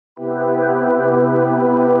Welcome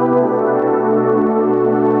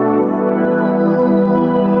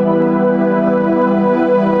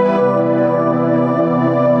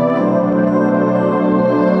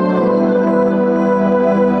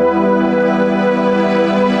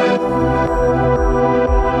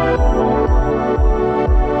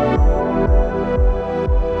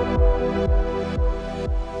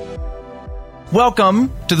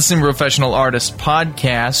to the Brofessional Artist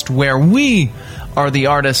Podcast, where we are the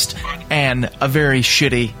artist and a very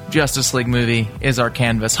shitty Justice League movie is our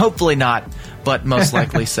canvas. Hopefully not, but most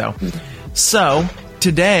likely so. So,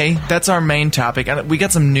 today, that's our main topic. We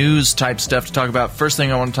got some news type stuff to talk about. First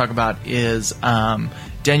thing I want to talk about is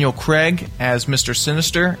Daniel Craig as Mr.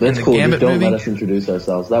 Sinister in the Gambit movie. Don't let us introduce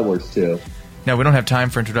ourselves. That works too. No, we don't have time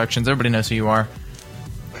for introductions. Everybody knows who you are.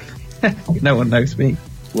 No one knows me.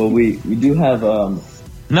 Well, we do have...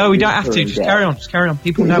 no, we don't have to. Just carry on. Just carry on.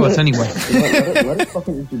 People know us anyway. let us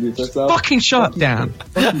fucking introduce ourselves. Fucking shut up, Dan.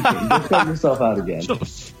 Just cut yourself out again.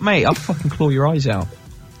 Mate, I'll fucking claw your eyes out.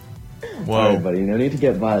 Whoa. All right, buddy. No need to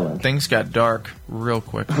get violent. Things got dark real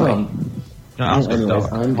quickly. Anyways,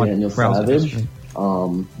 I'm Daniel Savage.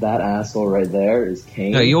 That asshole right there is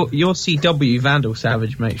Cain. No, you're CW Vandal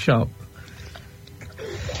Savage, mate. Shut up.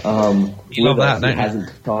 You love that, don't you?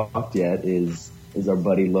 Hasn't talked yet is our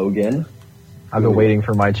buddy Logan. I've been waiting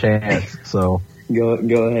for my chance, so go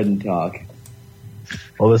ahead and talk.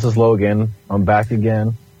 Well, this is Logan. I'm back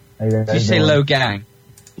again. Did you say low gang?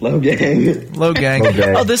 Low gang. Low gang.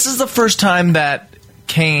 Oh, this is the first time that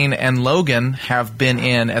Cain and Logan have been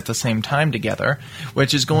in at the same time together,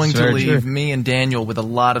 which is going to leave me and Daniel with a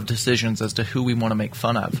lot of decisions as to who we want to make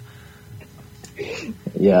fun of.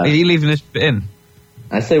 Yeah. Are you leaving this bit in?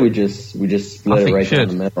 I say we just split it right down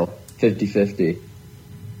the middle. 50-50.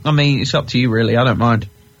 I mean, it's up to you, really. I don't mind.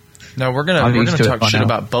 No, we're gonna talk shit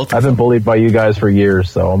about both of them. I've been bullied by you guys for years,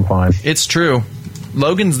 so I'm fine. It's true.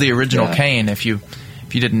 Logan's the original Cain, if you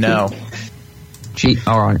didn't know. Gee,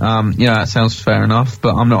 all right. Yeah, that sounds fair enough,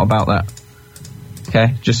 but I'm not about that.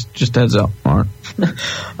 Okay, just heads up. All right.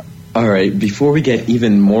 All right. Before we get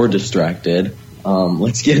even more distracted,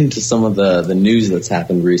 let's get into some of the news that's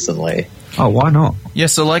happened recently. Oh, why not? Yeah,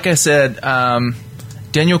 so like I said,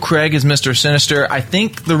 Daniel Craig is Mr. Sinister. I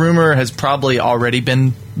think the rumor has probably already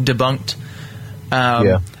been debunked.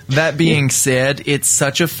 That being said, it's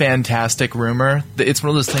such a fantastic rumor. It's one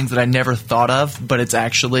of those things that I never thought of, but it's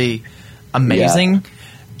actually amazing,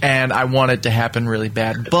 and I want it to happen really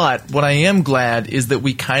bad. But what I am glad is that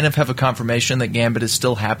we kind of have a confirmation that Gambit is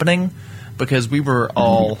still happening, because we were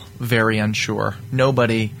all very unsure.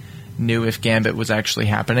 Nobody knew if Gambit was actually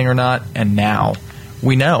happening or not, and now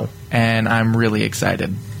we know, and I'm really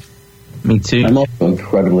excited. Me too. I'm also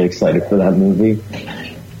incredibly excited for that movie.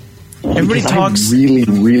 Everybody talks... I really,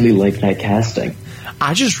 really like that casting.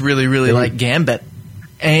 I just really, really like Gambit,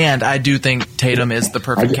 and I do think Tatum is the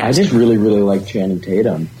perfect casting. I just really, really like Channing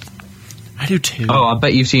Tatum. I do too. Oh, I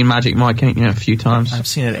bet you've seen Magic Mike, ain't you, a few times? I've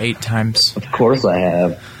seen it 8 times. Of course I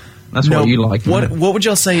have. That's what you like. What would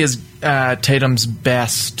y'all say is Tatum's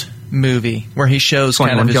best movie, where he shows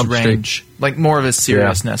kind of his range, like more of his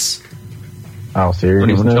seriousness? Yeah. Oh,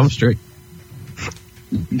 seriousness? 21 Jump Street.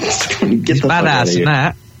 He's badass in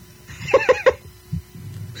that.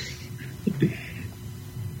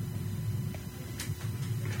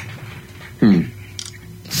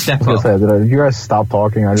 Step up. Did you guys stop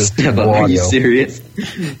talking? I just Step up. Are you serious?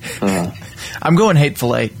 I'm going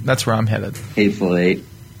Hateful Eight. That's where I'm headed. Hateful Eight.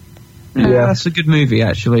 Yeah, that's a good movie,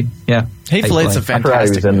 actually. Yeah, Hateful Eight's a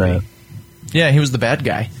fantastic movie. That. Yeah, he was the bad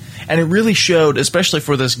guy, and it really showed, especially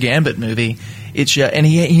for this Gambit movie. And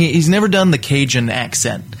he's never done the Cajun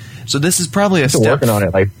accent, so this is probably He's been working on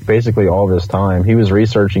it like basically all this time. He was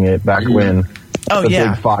researching it back when the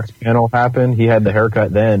big Fox panel happened. He had the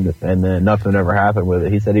haircut then, and then nothing ever happened with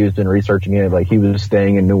it. He said he was been researching it, like he was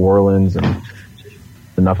staying in New Orleans and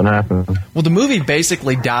nothing happened. Well, the movie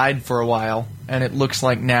basically died for a while, and it looks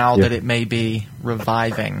like now that it may be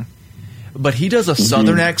reviving. But he does a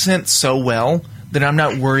Southern accent so well that I'm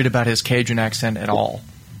not worried about his Cajun accent at all,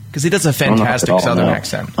 because he does a fantastic Southern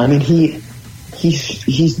accent. I mean,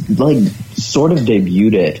 he's like sort of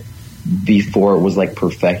debuted it before it was like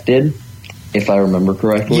perfected, if I remember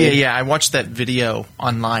correctly. Yeah, I watched that video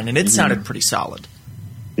online, and it sounded pretty solid.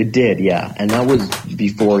 It did, yeah, and that was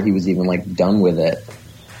before he was even like done with it.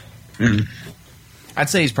 I'd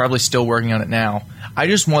say he's probably still working on it now. I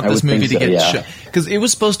just want this movie to get shot, because it was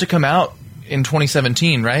supposed to come out in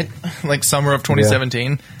 2017, right? Like summer of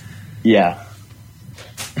 2017. Yeah.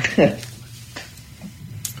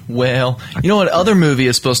 Well, you know what other movie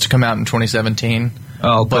is supposed to come out in 2017?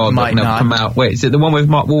 Oh, but God, might not come out. Wait, is it the one with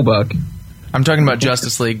Mark Wahlberg? I'm talking about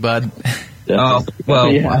Justice League, bud. Oh,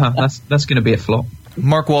 well, that's going to be a flop.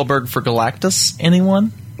 Mark Wahlberg for Galactus?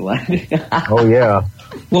 Anyone? Oh, yeah.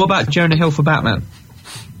 What about Jonah Hill for Batman?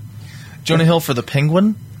 Jonah Hill for the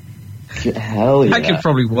Penguin? Hell yeah. That could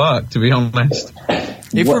probably work, to be honest.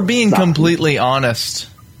 If we're being completely honest,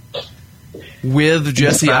 with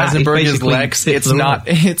Jesse Eisenberg as Lex, it's not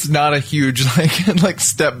a huge like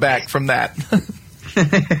step back from that.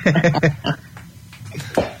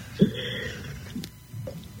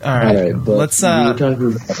 All right, but let's. We were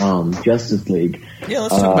talking about Justice League. Yeah,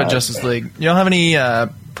 let's talk about Justice League. You don't have any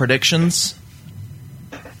predictions?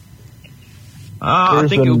 There's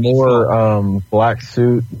been more black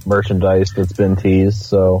suit merchandise that's been teased,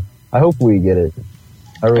 so I hope we get it.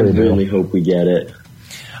 I really hope we get it.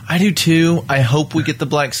 I do too. I hope we get the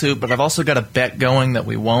black suit, but I've also got a bet going that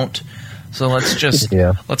we won't. So let's just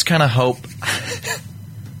let's kind of hope.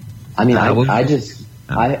 I mean, I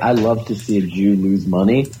love to see a Jew lose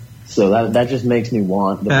money, so that just makes me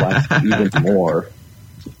want the black suit even more.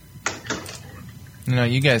 No,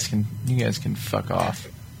 you guys can fuck off.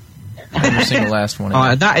 I've never seen the last one. All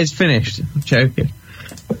right, that is finished. I'm joking.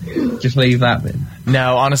 Just leave that bit.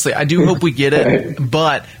 No, honestly, I do hope we get it,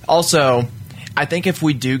 but also, I think if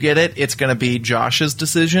we do get it, it's going to be Josh's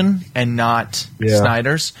decision and not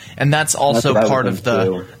Snyder's, and that's also part of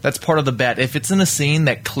the bet. If it's in a scene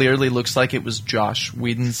that clearly looks like it was Josh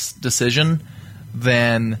Whedon's decision,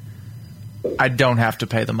 then I don't have to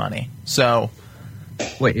pay the money. So,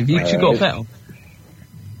 wait, have you got a bet on?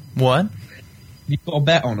 What? You've got a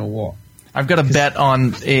bet on or what? I've got a bet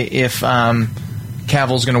on if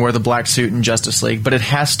Cavill's going to wear the black suit in Justice League, but it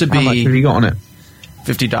has to be. How much have you got on it?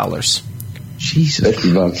 $50. Jesus.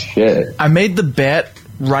 $50, shit. I made the bet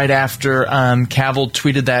right after Cavill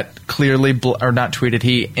tweeted that clearly, or not tweeted,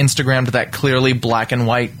 he Instagrammed that clearly black and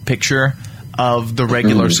white picture of the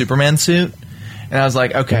regular Superman suit. And I was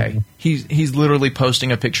like, okay, he's literally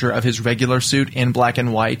posting a picture of his regular suit in black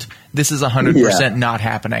and white. This is 100% not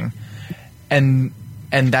happening. And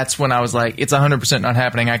that's when I was like, it's 100% not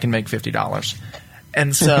happening. I can make $50.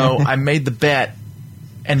 And so I made the bet.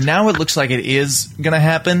 And now it looks like it is going to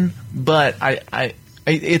happen, but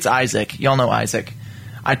it's Isaac. Y'all know Isaac.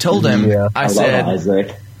 I told him, I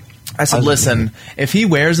said, listen, if he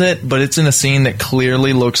wears it, but it's in a scene that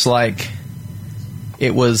clearly looks like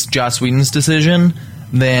it was Joss Whedon's decision,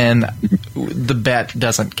 then the bet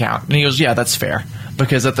doesn't count. And he goes, yeah, that's fair.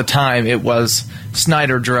 Because at the time, it was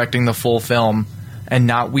Snyder directing the full film and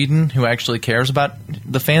not Whedon, who actually cares about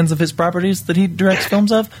the fans of his properties that he directs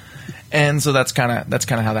films of. And so that's kind of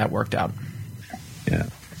how that worked out. Yeah.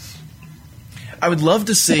 I would love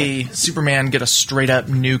to see Superman get a straight up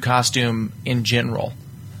new costume in general.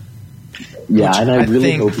 Yeah, and I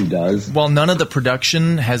really hope he does. While none of the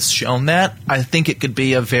production has shown that, I think it could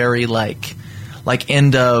be a very like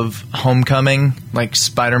end of Homecoming, like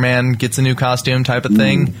Spider-Man gets a new costume type of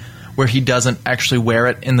thing, where he doesn't actually wear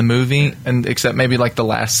it in the movie, and except maybe like the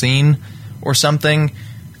last scene or something.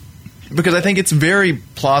 Because I think it's very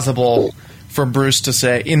plausible for Bruce to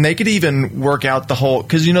say, and they could even work out the whole,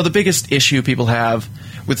 because the biggest issue people have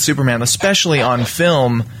with Superman, especially on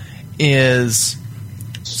film, is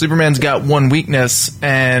Superman's got one weakness,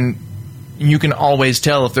 and you can always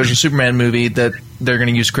tell if there's a Superman movie that they're going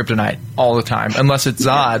to use kryptonite all the time, unless it's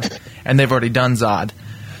Zod, and they've already done Zod.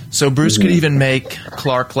 So Bruce could even make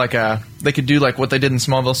Clark they could do like what they did in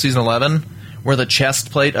Smallville Season 11, where the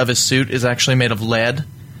chest plate of his suit is actually made of lead,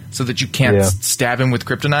 so that you can't stab him with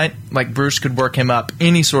kryptonite. Like, Bruce could work him up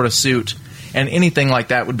any sort of suit, and anything like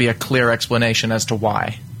that would be a clear explanation as to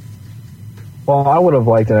why. Well, I would have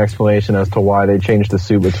liked an explanation as to why they changed the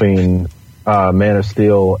suit between Man of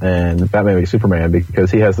Steel and Batman v Superman,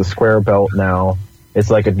 because he has the square belt now. It's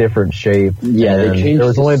like a different shape. Yeah, they changed there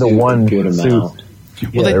was only the one suit.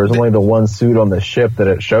 Well, there was only the one suit on the ship that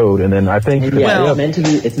it showed, and then I think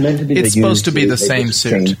it's meant to be. It's supposed to be the same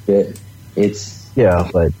suit.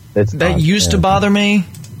 But it's that used to bother me,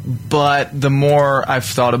 but the more I've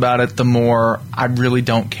thought about it, the more I really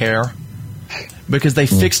don't care, because they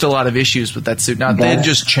fixed a lot of issues with that suit. Now, if they had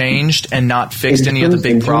just changed and not fixed any of the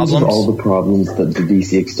big problems, all the problems that the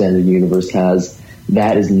DC Extended Universe has,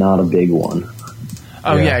 that is not a big one.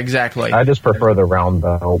 Oh yeah, exactly. I just prefer the round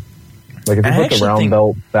belt. Like, if you put the round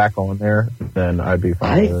belt back on there, then I'd be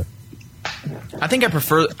fine with it. I think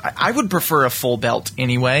I would prefer a full belt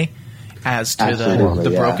anyway, as to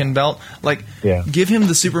the broken belt. Like, give him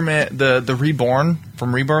the Superman, the Reborn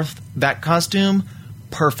from Rebirth, that costume,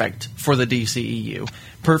 perfect for the DCEU.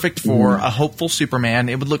 Perfect for a hopeful Superman.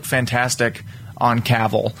 It would look fantastic on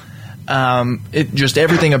Cavill. It just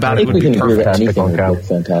everything about it would be perfect. Anything would look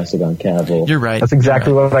fantastic on Cavill. You're right. That's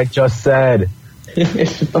exactly what I just said. Shut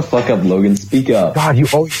the fuck up, Logan. Speak up. God, you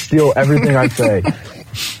always steal everything I say.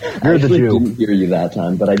 You're the Jew. I didn't hear you that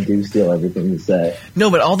time, but I do steal everything you say.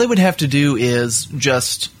 No, but all they would have to do is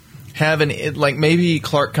just have like maybe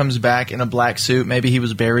Clark comes back in a black suit. Maybe he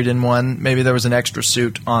was buried in one. Maybe there was an extra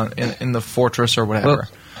suit on in the fortress or whatever.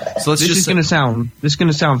 So let's this is going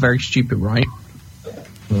to sound very stupid, right?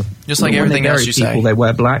 Just like everything else you say. They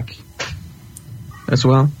wear black as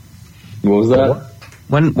well. What was that?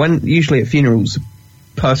 When usually at funerals,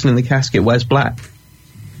 the person in the casket wears black.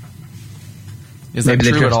 Is that Maybe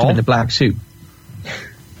true they're at dressed all? in a black suit.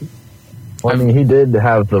 Well, I mean, he did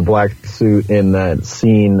have the black suit in that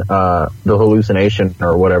scene, the hallucination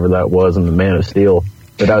or whatever that was in the Man of Steel.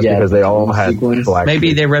 But that was because they all had black Maybe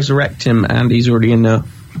suits. they resurrect him and he's already in the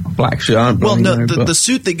black suit. Well, no, the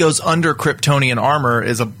suit that goes under Kryptonian armor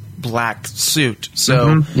is a black suit.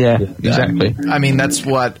 So, yeah, exactly. I mean, that's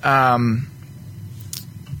what.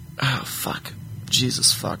 Oh fuck!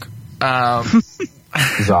 Jesus fuck!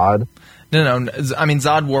 Zod. No. I mean,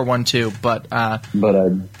 Zod wore one too, but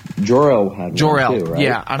Jor-El had Jor-El, one too, right?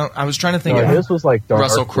 yeah. I was trying to think of his was like dark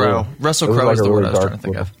Russell Crowe. blue. Russell It was Crowe like is a the word really I was trying dark to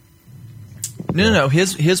think blue. of. No.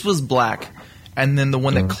 His was black, and then the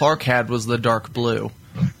one that Clark had was the dark blue.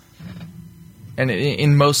 And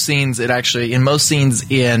in most scenes, in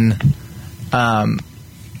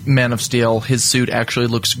Man of Steel, his suit actually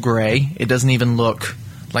looks gray. It doesn't even look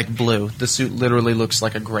like blue. The suit literally looks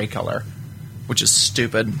like a gray color, which is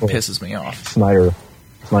stupid. Pisses me off. Snyder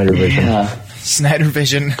Vision. Yeah. Snyder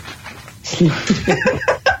Vision.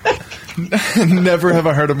 Never have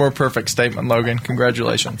I heard a more perfect statement, Logan.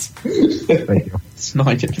 Congratulations. Thank you.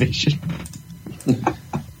 Snyder Vision.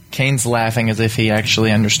 Cain's laughing as if he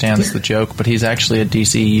actually understands the joke, but he's actually a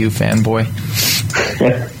DCEU fanboy.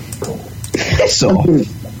 So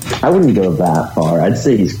I wouldn't go that far. I'd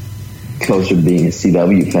say he's closer to being a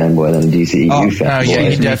CW fanboy than a DCEU fanboy. Oh, yeah,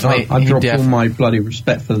 he definitely. I dropped all my bloody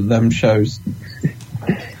respect for them shows.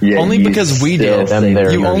 Yeah, only because we did.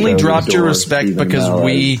 You only dropped your respect Stephen because Amell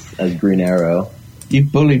we as Green Arrow. You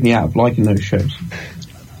bullied me out of liking those shows.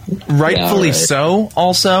 rightfully right. so.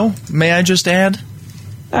 Also, may I just add?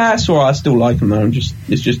 That's all right. I still like them though.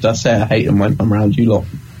 It's just I say I hate them when I'm around you lot.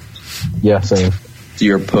 Yeah, same. So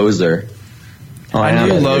you're a poser. I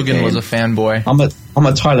knew am. Logan was a fanboy. I'm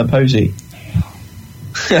a Tyler Posey.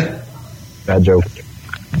 Bad joke.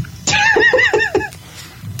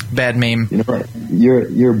 Bad meme. You know what?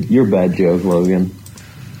 You're bad joke, Logan.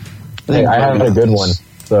 Hey, I have a good one.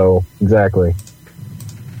 So exactly.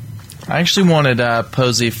 I actually wanted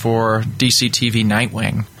Posey for DC TV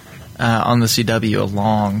Nightwing on the CW a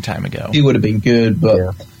long time ago. He would have been good, but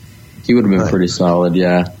Yeah. He would have been pretty solid,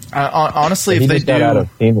 yeah. Honestly, He if they just got out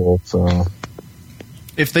of Teen Wolf, so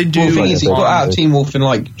if they do, well, the thing is, he got out of on- Teen Wolf in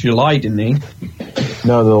like July, didn't he?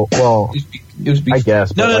 no, well, It was I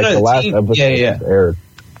guess. But No. the last episode Yeah. aired.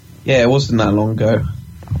 Yeah, it wasn't that long ago.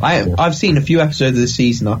 I've seen a few episodes of the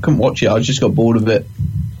season. I couldn't watch it. I just got bored of it.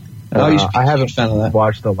 I haven't fan of that.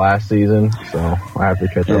 watched the last season, so I have to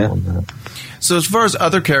catch up on that. So as far as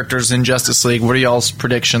other characters in Justice League, what are y'all's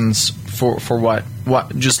predictions for what?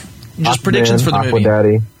 What just predictions for the movie?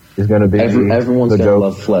 Daddy is going to be Everyone's the going to goat.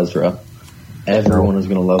 love Flesra. Everyone is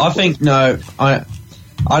going to love I think no. I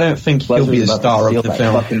don't think he'll be the Flesra's about star to of steal the that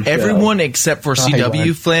film. fucking show. Everyone except for Right,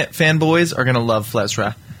 CW fanboys are going to love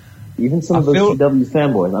Flesra. Even some of those CW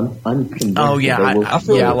fanboys, I'm convinced. Oh yeah, that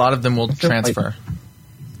they will a lot of them will transfer.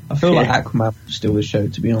 I feel like Aquaman will steal the show,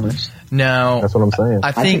 to be honest. No, That's what I'm saying.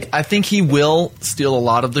 I think he will steal a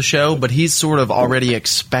lot of the show, but he's sort of already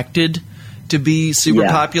expected to be super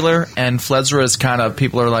popular, and Flesra is kind of,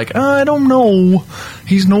 people are like, oh, I don't know,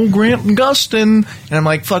 he's no Grant Gustin, and I'm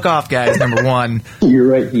like, fuck off, guys. Number one, You're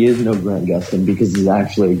right. He is no Grant Gustin because he's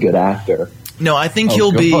actually a good actor. no, I think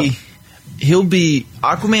he'll be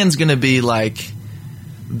Aquaman's gonna be like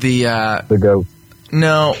the goat.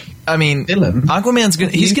 no. I mean, Dylan. Aquaman's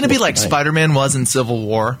he's gonna be like Spider-Man was in Civil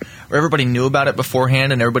War, where everybody knew about it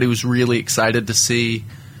beforehand, and everybody was really excited to see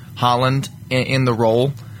Holland in the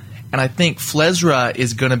role. And I think Flesra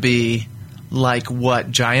is gonna be like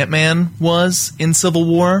what Giant Man was in Civil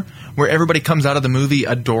War, where everybody comes out of the movie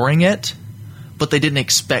adoring it, but they didn't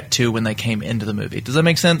expect to when they came into the movie. Does that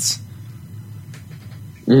make sense?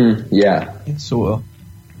 Yeah. Sort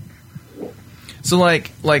of. So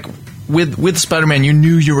like with Spider-Man, you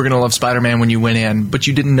knew you were going to love Spider-Man when you went in, but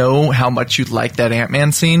you didn't know how much you'd like that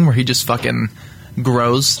Ant-Man scene where he just fucking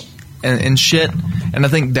grows and shit. And I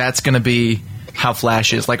think that's going to be how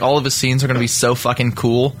Flash is. Like, all of his scenes are going to be so fucking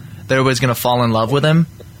cool that everybody's going to fall in love with him.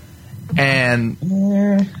 And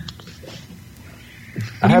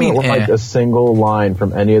I haven't liked a single line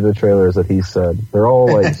from any of the trailers that he said. They're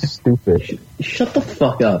all like stupid. Shut the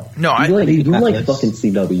fuck up. No, you like fucking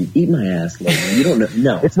CW. Eat my ass, Logan. You don't know.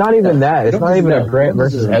 No, it's not even that. It's not even a Grant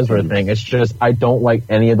versus Ezra thing. It's just I don't like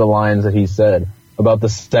any of the lines that he said about the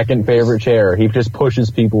second favorite chair. He just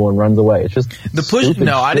pushes people and runs away. It's just the push.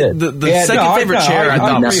 No, I didn't. The second favorite chair I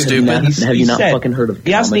thought was stupid. Have you not fucking heard of?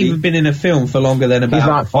 He hasn't even been in a film for longer than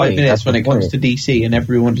about 5 minutes when it comes to DC, and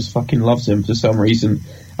everyone just fucking loves him for some reason.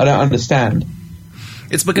 I don't understand.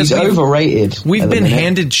 It's because he's overrated. We've been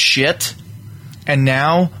handed shit, and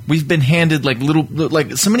now we've been handed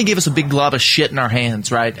like somebody gave us a big glob of shit in our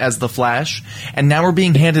hands, right, as the Flash, and now we're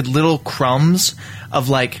being handed little crumbs of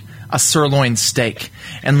like a sirloin steak,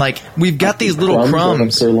 and like we've got these little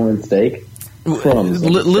crumbs. Sirloin steak.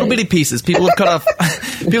 Little bitty pieces. People have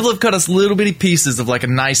cut us little bitty pieces of like a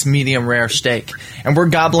nice medium rare steak, and we're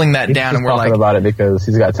gobbling that down. And we're talking about it because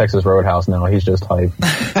he's got Texas Roadhouse now. He's just hype.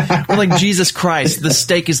 We're like, Jesus Christ, the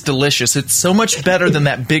steak is delicious. It's so much better than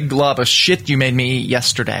that big glob of shit you made me eat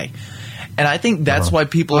yesterday. And I think that's why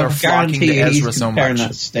people are flocking to Ezra so much. Comparing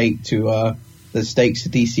that steak to the steaks to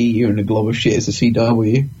DCU and the glob of shit is a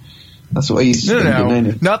CW. That's what he's No,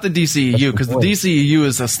 not the DCEU, because the DCEU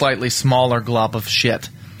is a slightly smaller glob of shit.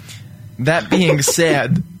 That being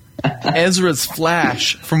said, Ezra's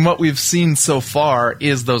Flash, from what we've seen so far,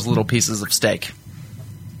 is those little pieces of steak.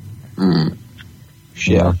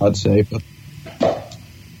 Yeah, I'd say. But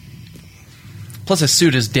plus, his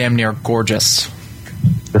suit is damn near gorgeous.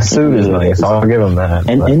 The suit is nice. I'll give him that.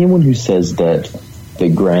 And anyone who says that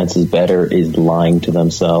Grant's is better is lying to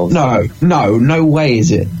themselves. No way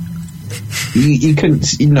is it. You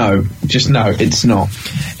couldn't. No, it's not.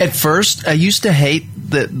 At first, I used to hate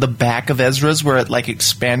the back of Ezra's where it like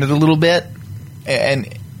expanded a little bit, and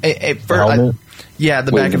at first,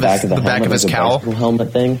 the back of his cowl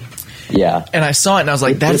helmet thing. Yeah, and I saw it and I was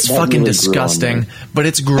like, that is fucking really disgusting. But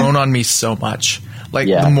it's grown on me so much. Like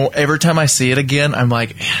every time I see it again, I'm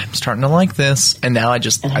like, I'm starting to like this, and now I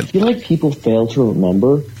feel like people fail to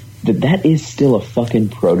remember that is still a fucking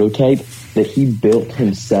prototype that he built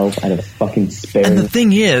himself out of fucking spare. And the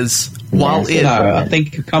thing is, I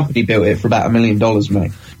think a company built it for about $1 million,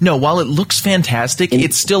 mate. No, while it looks fantastic,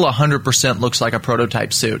 it still 100% looks like a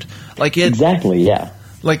prototype suit. Like it exactly, yeah.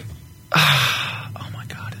 Like, oh my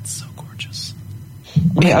god, it's so gorgeous.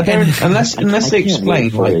 Yeah, unless they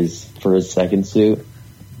explain for his second suit.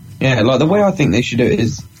 Yeah, like the way I think they should do it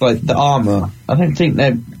is like the armor. I don't think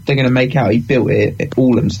they're going to make out he built it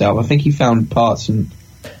all himself. I think he found parts and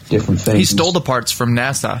different things. He stole the parts from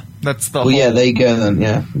NASA. That's the. Well, yeah, there you go. Then,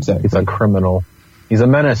 yeah, exactly. He's a criminal. He's a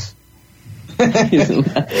menace.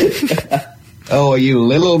 Oh, you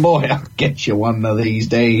little boy! I'll get you one of these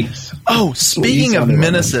days. Oh, speaking of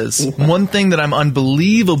menaces, one thing that I'm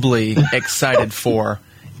unbelievably excited for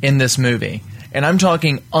in this movie, and I'm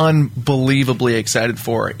talking unbelievably excited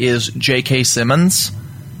for, is J.K. Simmons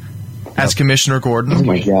as Commissioner Gordon. Oh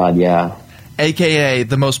my god, yeah. AKA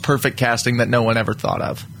the most perfect casting that no one ever thought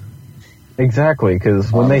of. Exactly,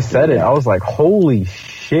 because when they said it, I was like, holy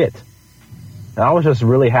shit. And I was just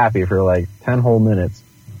really happy for like 10 whole minutes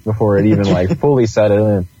before it even like fully set it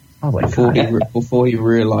in. I was like, before he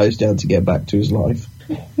realized how to get back to his life.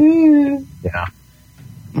 Yeah.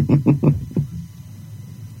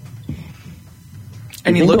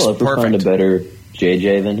 And he looks perfect. Find a better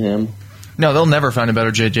JJ than him? No, they'll never find a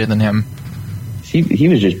better JJ than him. He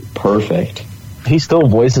was just perfect. He still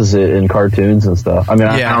voices it in cartoons and stuff. I mean,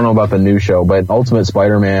 I don't know about the new show, but Ultimate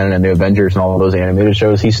Spider-Man and the Avengers and all of those animated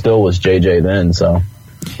shows, he still was JJ then. So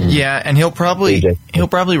yeah, and he'll probably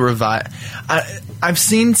revive. I've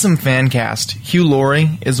seen some fan cast. Hugh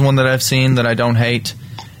Laurie is one that I've seen that I don't hate.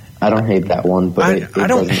 I don't hate that one, but I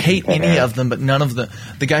don't hate any of them, but none of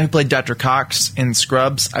the guy who played Dr. Cox in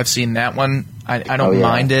Scrubs, I've seen that one. I don't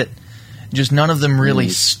mind it. Just none of them really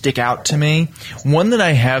stick out to me. One that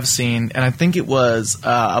I have seen, and I think it was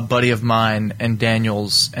a buddy of mine and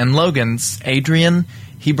Daniel's and Logan's, Adrian,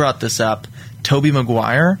 he brought this up, Tobey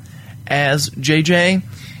Maguire as JJ,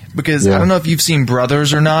 because I don't know if you've seen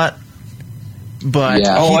Brothers or not, but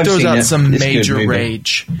he throws out some major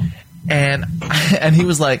rage. And he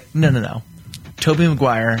was like, no. Tobey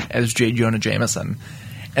Maguire as J. Jonah Jameson.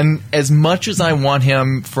 And as much as I want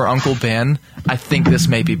him for Uncle Ben, I think this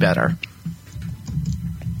may be better.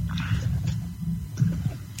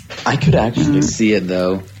 I could actually see it,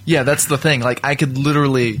 though. Yeah, that's the thing. Like, I could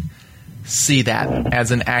literally see that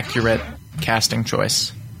as an accurate casting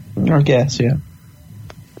choice. I guess, yeah.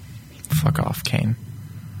 Fuck off, Cain.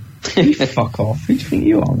 Fuck off. Who do you think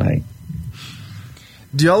you are, mate?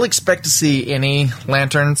 Do y'all expect to see any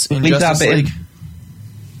lanterns in Justice League?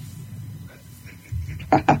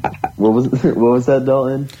 What was that,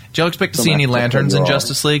 Dalton? Did y'all expect to see any lanterns in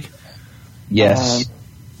Justice League? Yes.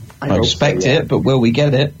 I expect it, but will we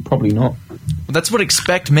get it? Probably not. Well, that's what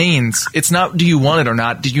expect means. It's not do you want it or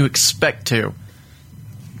not, do you expect to?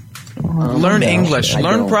 Learn English.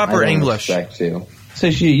 Learn proper English. Expect to.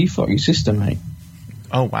 Says you fuck your sister, mate.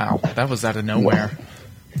 Oh, wow. That was out of nowhere.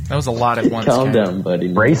 That was a lot at once. Calm down,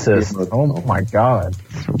 buddy. Racist. Oh, my God.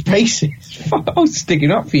 Racist? Fuck, I was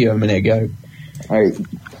sticking up for you a minute ago. All right.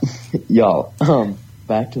 Y'all,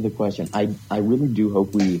 back to the question. I really do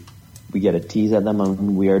hope we get a tease at them. I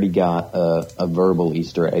mean, we already got a verbal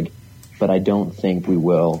Easter egg, but I don't think we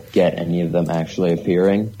will get any of them actually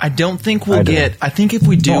appearing. I don't think we'll get... I think if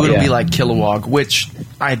we do, it'll be like Kilowog, which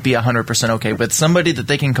I'd be 100% okay with. Somebody that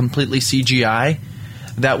they can completely CGI.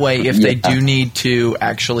 That way, if they do need to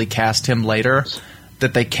actually cast him later,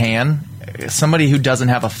 that they can. Somebody who doesn't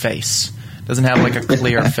have a face. Doesn't have, like, a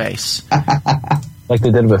clear face. Like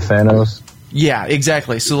they did with Thanos? Yeah,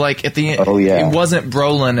 exactly. So, like, at the end, it wasn't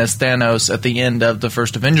Brolin as Thanos at the end of the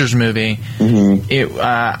first Avengers movie. Mm-hmm.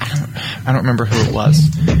 I don't remember who it was.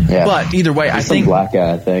 Yeah. But either way, I think... black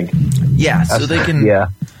guy, I think. Yeah, so they can... Yeah.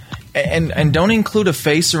 And don't include a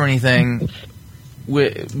face or anything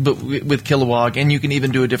with Kilowog, and you can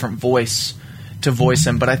even do a different voice to voice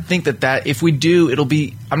him. But I think that if we do, it'll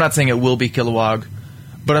be... I'm not saying it will be Kilowog,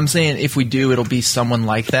 but I'm saying if we do, it'll be someone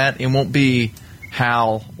like that. It won't be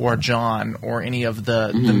Hal or John or any of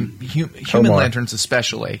the human lanterns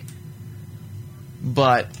especially.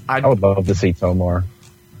 But I would love to see Tomar.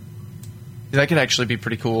 That could actually be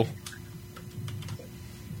pretty cool.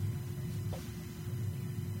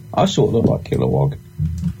 I sort of look like Kilowog.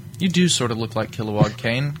 You do sort of look like Kilowog,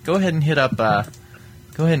 Cain. Go ahead and hit up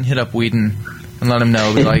Whedon and let him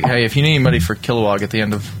know. Be like, hey, if you need anybody for Kilowog at the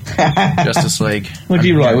end of Justice League, would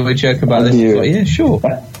you like? Would we joke about this? Like, yeah, sure.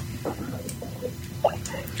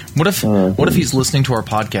 What if he's listening to our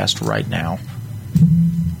podcast right now?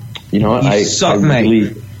 You know what?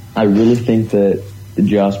 I really think that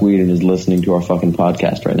Joss Whedon is listening to our fucking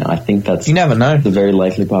podcast right now. I think that's you never know. It's a very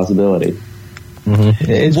likely possibility.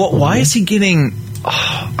 Mm-hmm. Why is he getting?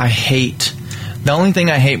 I hate. The only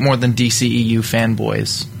thing I hate more than DCEU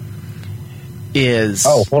fanboys is...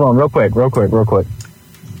 Oh, hold on, real quick.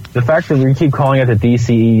 The fact that we keep calling it the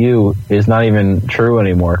DCEU is not even true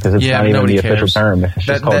anymore, because it's not even the official term. It's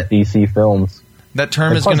just called DC Films. That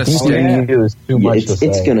term is going to stick. DCEU is too much to say.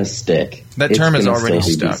 It's going to stick. That term is already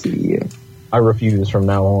stuck. DCEU. I refuse from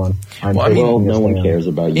now on. No one cares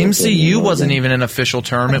about you. MCU wasn't even an official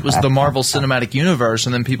term. It was the Marvel Cinematic Universe,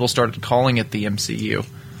 and then people started calling it the MCU.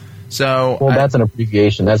 So, that's an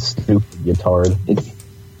abbreviation. That's stupid, you tard. It's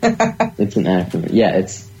an acronym. Yeah,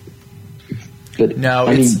 it's... But,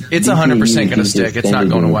 it's 100% going to stick. It's not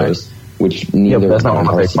going away. Which neither that's not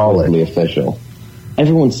what they call it. Official.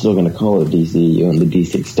 Everyone's still going to call it DCU and the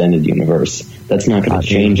DC Extended Universe. That's not going to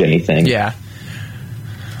change anything. Yeah.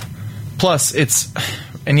 Plus, it's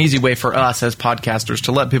an easy way for us as podcasters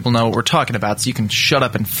to let people know what we're talking about, so you can shut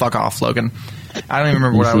up and fuck off, Logan. I don't even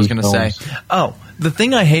remember what I was going to say. Oh, the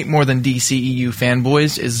thing I hate more than DCEU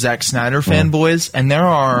fanboys is Zack Snyder fanboys, and there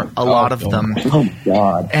are a lot of them. Oh,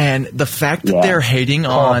 God. And the fact that they're hating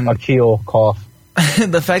on... Akil, cough.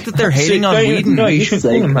 The fact that they're hating on Whedon... No, you should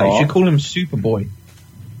call him that. You should call him Superboy.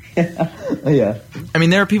 Yeah. I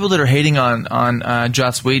mean, there are people that are hating on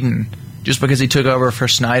Joss Whedon just because he took over for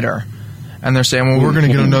Snyder. And they're saying, well, we're going to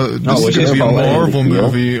get another... This is going to be a Marvel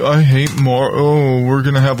movie. I hate we're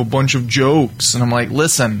going to have a bunch of jokes. And I'm like,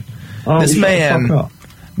 listen, this man...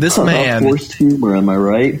 Forced humor, am I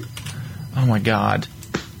right? Oh, my God.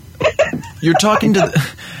 You're talking about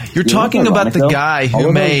the guy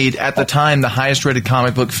who made, at the time, the highest-rated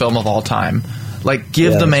comic book film of all time. Like,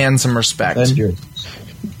 give the man some respect.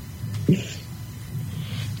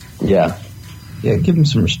 Yeah. Yeah, give him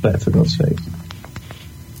some respect, for God's sake.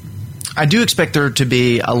 I do expect there to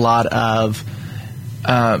be a lot of...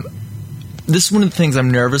 this is one of the things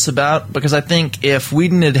I'm nervous about, because I think if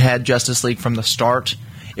Whedon had had Justice League from the start,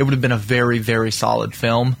 it would have been a very, very solid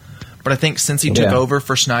film. But I think since he took over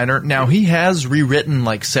for Snyder... Now, he has rewritten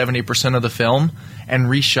like 70% of the film and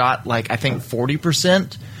reshot like, I think,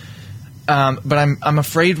 40%. But I'm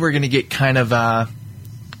afraid we're going to get kind of a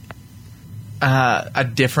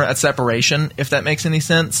separation, if that makes any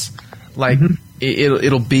sense. Like... Mm-hmm.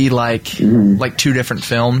 It'll be like two different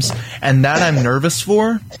films, and that I'm nervous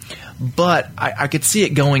for. But I could see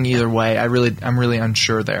it going either way. I'm really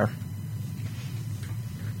unsure there.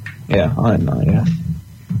 Yeah, I know. Yeah.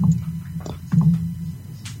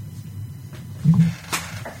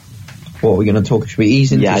 What are we going to talk? Should we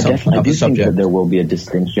ease into something? I do think that there will be a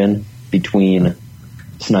distinction between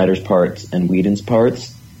Snyder's parts and Whedon's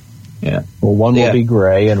parts. Yeah. Well, one will be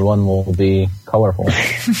gray and one will be colorful.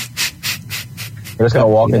 They're just going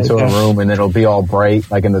to walk into a room and it'll be all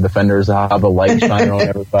bright, like in the Defenders, how the light shine on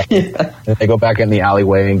everybody. And they go back in the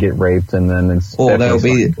alleyway and get raped, and then it's... Or there'll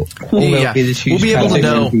be this huge... We'll be able to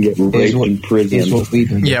know... We'll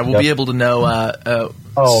be able to know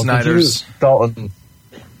Snyder's...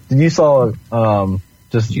 Did you saw...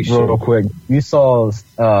 just real quick, you saw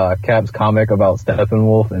Cap's comic about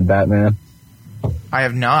Steppenwolf and Batman? I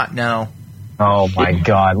have not, no. Oh my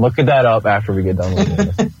god, look at that up after we get done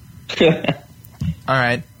with this. All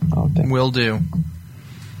right, will do.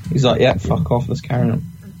 He's like, yeah, fuck off, let's carry on.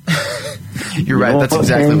 You're right, that's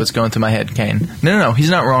exactly what's going through my head, Cain. No, he's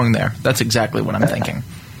not wrong there. That's exactly what I'm thinking.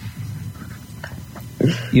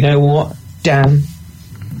 You know what, Dan?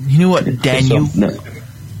 You know what, Daniel? No.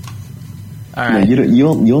 All right. No,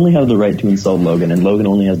 you only have the right to insult Logan, and Logan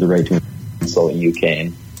only has the right to insult you,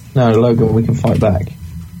 Cain. No, Logan, we can fight back.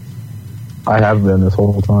 I have been this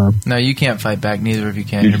whole time. No, you can't fight back. Neither of you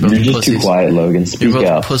can. You're both just pussies. Too quiet, Logan. Speak You're both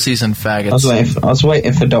up. Pussies and faggots. I was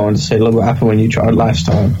waiting for Dalton to say, look what happened when you tried last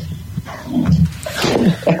time.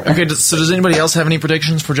 Okay, so does anybody else have any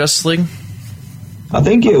predictions for Justice League? I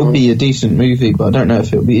think it will be a decent movie, but I don't know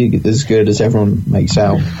if it'll be as good as everyone makes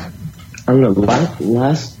out. I don't know.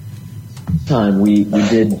 Last time we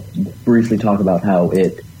did briefly talk about how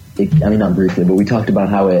I mean, not briefly, but we talked about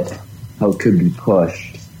how it could be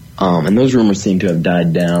pushed. And those rumors seem to have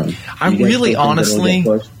died down. I really hope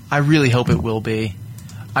it will be.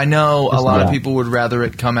 I know a lot of people would rather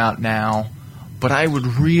it come out now, but I would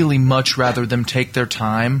really much rather them take their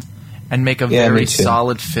time and make a very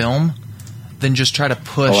solid film than just try to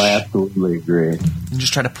push. Oh, I absolutely agree. And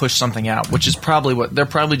just try to push something out, which is probably what they're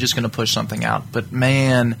probably just going to push something out. But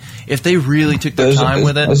man, if they really took their time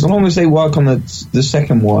with it, as long as they work on the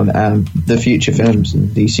second one and the future films in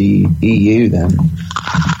DCEU, then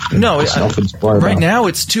right now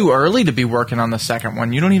it's too early to be working on the second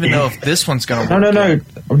one. You don't even know if this one's going to work. No.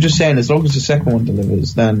 I'm just saying, as long as the second one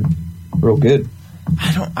delivers, then we're all good.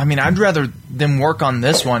 I'd rather them work on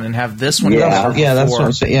this one and have this one. That's what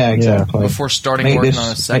I'm saying. Yeah, exactly. Before starting working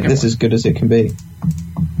on a second. Make this as good as it can be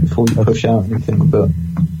before you push out anything. But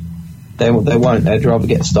they won't. They'd rather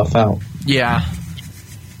get stuff out. Yeah.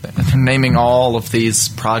 They're naming all of these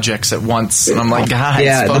projects at once, and I'm like,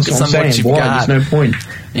 guys, focus on what you've got. There's no point.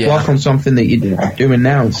 Work on something that you're doing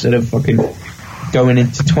now instead of fucking going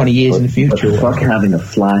into 20 years in the future. Fuck having a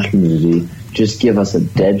Flash movie. Just give us a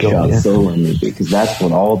Deadshot solo movie, because that's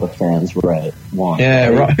what all the fans want. Yeah,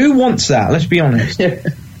 right. Who wants that? Let's be honest.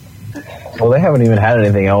 Well, they haven't even had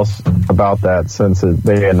anything else about that since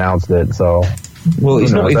they announced it, so... Well,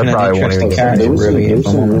 he's not even an interesting character, really. There was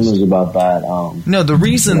some rumors about that. No, the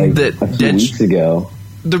reason that a few weeks ago...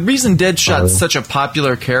 The reason Deadshot's such a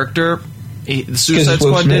popular character... The Suicide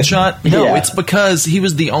Squad Deadshot? No, it's because he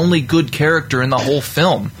was the only good character in the whole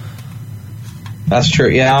film. That's true.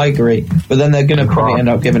 Yeah, I agree. But then they're going to probably end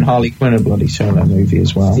up giving Harley Quinn a bloody solo movie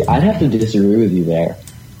as well. See, I'd have to disagree with you there.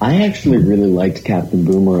 I actually really liked Captain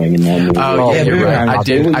Boomerang in that movie. Oh, yeah, you're right. I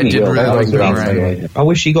did really like Boomerang. I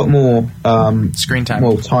wish he got more screen time.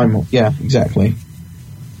 More time. Yeah, exactly.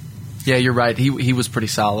 Yeah, you're right. He was pretty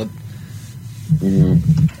solid.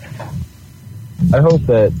 I hope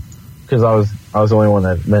that, because I was the only one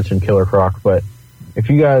that mentioned Killer Croc, but if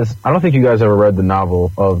you guys, I don't think you guys ever read the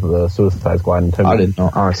novel of the Suicide Squad. And I didn't.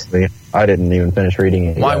 Honestly, I didn't even finish reading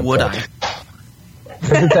it. Why would I?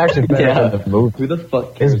 Because it's actually better than the movie. Who the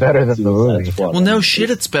fuck cares? It's better than the movie. Well, no shit,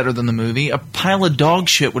 it's better than the movie. A pile of dog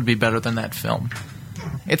shit would be better than that film.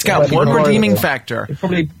 It's got one redeeming factor.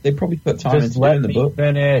 They probably put time into doing the book.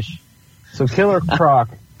 Finish. So Killer Croc,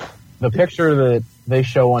 the picture that they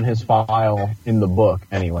show on his file in the book,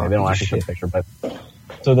 anyway, they don't actually show the picture, but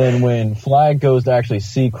so then when Flag goes to actually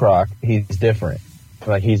see Croc, he's different.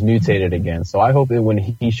 Like, he's mutated again. So I hope that when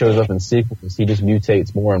he shows up in sequels, he just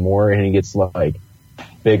mutates more and more, and he gets, like,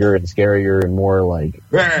 bigger and scarier and more, like,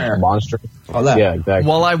 monstrous. Yeah, exactly.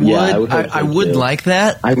 Well, I would like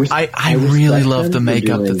that. I really love the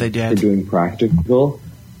makeup that they did. They're doing practical,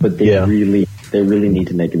 but they really need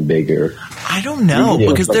to make him bigger. I don't know,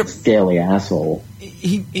 because they're... scaly asshole.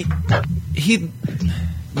 He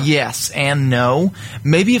yes and no.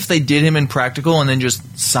 Maybe if they did him in practical and then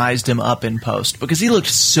just sized him up in post, because he looked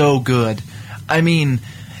so good. I mean,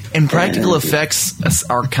 and practical effects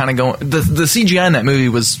are kind of going... The CGI in that movie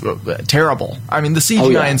was terrible. I mean, the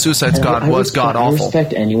CGI in Suicide Squad was god-awful. I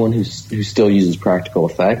respect anyone who still uses practical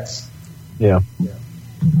effects. Yeah.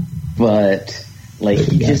 But, like,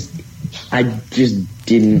 I just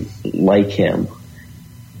didn't like him.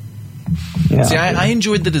 Yeah. See, I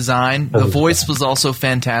enjoyed the design. The voice was also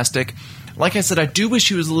fantastic. Like I said, I do wish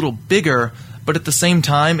he was a little bigger, but at the same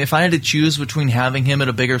time, if I had to choose between having him at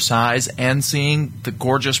a bigger size and seeing the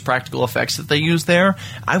gorgeous practical effects that they use there,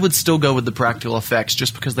 I would still go with the practical effects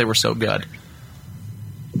just because they were so good.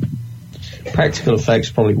 Practical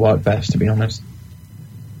effects probably work best, to be honest.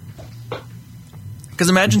 Because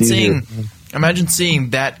imagine seeing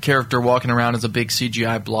that character walking around as a big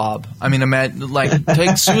CGI blob. I mean,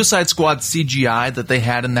 take Suicide Squad CGI that they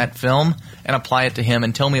had in that film and apply it to him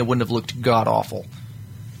and tell me it wouldn't have looked god-awful.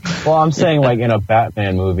 Well, I'm saying like in a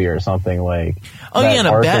Batman movie or something like. Oh yeah, in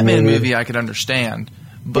a Batman movie I could understand,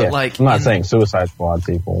 but I'm not saying Suicide Squad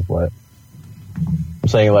sequel, but I'm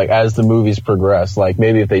saying like as the movies progress, like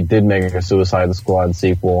maybe if they did make a Suicide Squad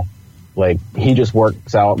sequel, like he just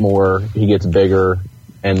works out more, he gets bigger,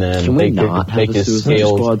 and then can we not have a Suicide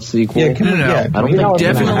Squad sequel? Yeah,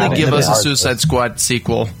 definitely give us a Suicide Squad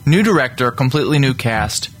sequel. New director, completely new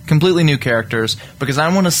cast, completely new characters, because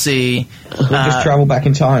I want to see... just travel back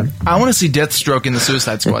in time. I want to see Deathstroke in the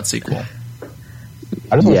Suicide Squad sequel.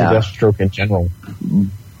 I just want to see Deathstroke in general.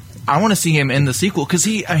 I want to see him in the sequel, because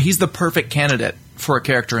he's the perfect candidate for a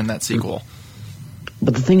character in that sequel.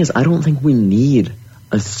 But the thing is, I don't think we need...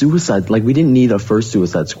 we didn't need a first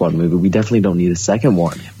Suicide Squad movie. We definitely don't need a second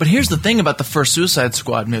one. But here's the thing about the first Suicide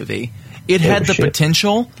Squad movie. It had the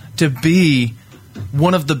potential to be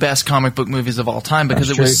one of the best comic book movies of all time because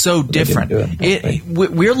it was so different.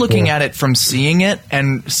 We're looking at it from seeing it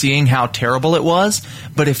and seeing how terrible it was.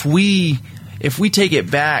 But if we take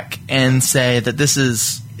it back and say that this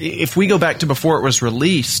is... If we go back to before it was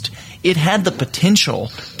released, it had the potential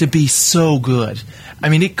to be so good. I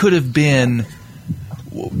mean, it could have been...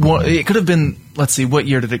 let's see, what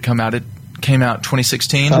year did it come out? It came out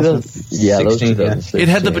 2016? Yeah, 2016. It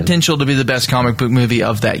had the potential to be the best comic book movie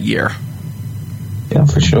of that year. Yeah,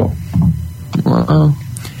 for sure.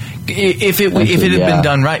 If it had been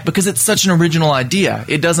done right, because it's such an original idea.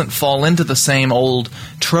 It doesn't fall into the same old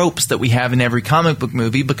tropes that we have in every comic book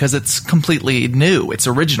movie because it's completely new. It's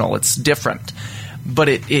original. It's different. But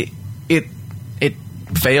it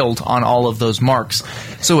failed on all of those marks.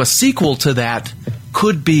 So a sequel to that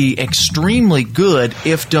could be extremely good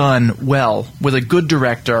if done well, with a good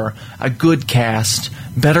director, a good cast,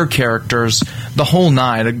 better characters, the whole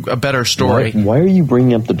nine, a better story. Why are you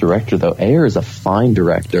bringing up the director, though? Ayer is a fine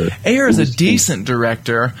director. Ayer is a decent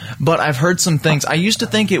director, but I've heard some things. I used to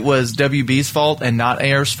think it was WB's fault and not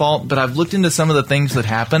Ayer's fault, but I've looked into some of the things that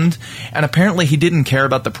happened, and apparently he didn't care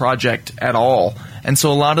about the project at all. And so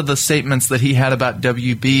a lot of the statements that he had about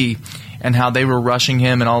WB and how they were rushing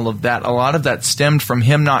him and all of that, a lot of that stemmed from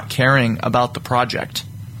him not caring about the project.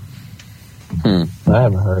 I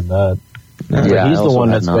haven't heard that. Yeah, he's the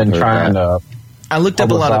one that's been trying to... I looked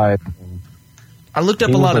up a lot of... I looked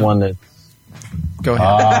up a lot of... One that, go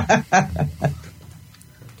ahead.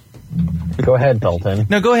 Go ahead, Dalton.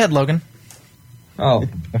 No, go ahead, Logan. Oh.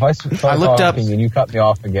 If I start talking and you cut me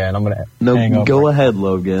off again, I'm going to hang up. Go ahead,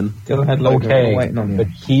 Logan. Go ahead, Logan. Okay, but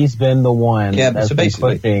he's been the one that's been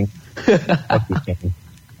pushing...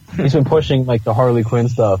 He's been pushing like the Harley Quinn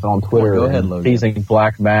stuff on Twitter and teasing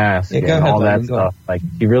Black Mask and all that stuff. Like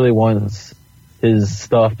he really wants his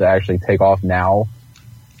stuff to actually take off now.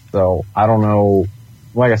 So I don't know.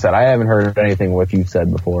 Like I said, I haven't heard anything what you've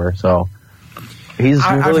said before. So he's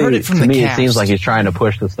I've heard it from to the me, cast. it seems like he's trying to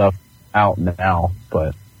push the stuff out now.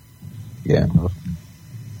 But yeah,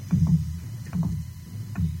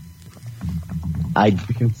 I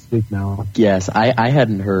can speak now. Yes, I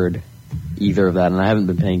hadn't heard either of that, and I haven't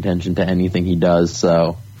been paying attention to anything he does.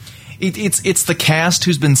 So it's the cast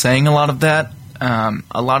who's been saying a lot of that.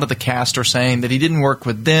 A lot of the cast are saying that he didn't work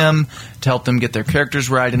with them to help them get their characters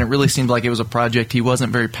right, and it really seemed like it was a project he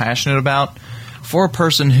wasn't very passionate about. For a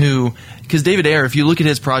person who, because David Ayer, if you look at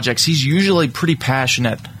his projects, he's usually pretty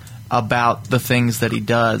passionate about the things that he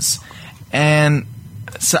does. And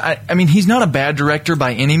so, I mean, he's not a bad director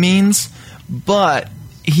by any means, but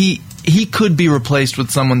he could be replaced with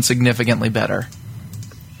someone significantly better.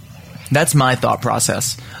 That's my thought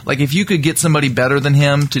process. Like, if you could get somebody better than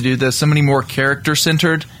him to do this, somebody more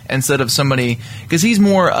character-centered instead of somebody... Because he's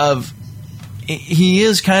more of... He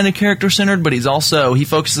is kind of character-centered, but he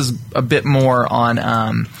focuses a bit more on...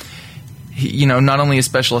 not only his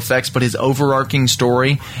special effects, but his overarching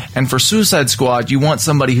story. And for Suicide Squad, you want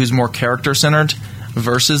somebody who's more character-centered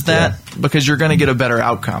versus that, because you're going to get a better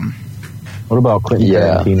outcome. What about Quentin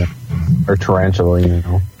Tarantino? Or Tarantula,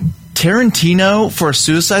 Tarantino for a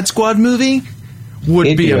Suicide Squad movie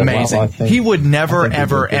would be amazing. He would never,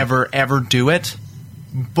 ever, ever do it.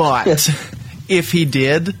 But if he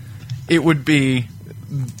did, it would be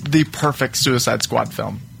the perfect Suicide Squad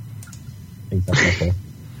film. Exactly.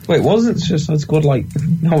 Wait, wasn't Suicide Squad like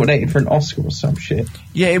nominated for an Oscar or some shit?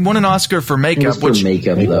 Yeah, it won an Oscar for makeup. It was for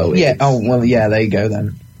makeup, though. Yeah. Oh well, yeah. There you go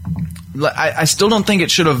then. I still don't think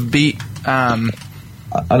it should have beat. I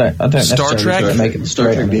don't. Star Trek. Make it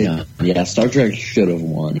Star Trek. Yeah, Star Trek should have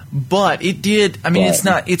won. But it did. I mean, it's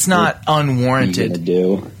not unwarranted.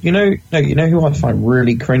 You know who I find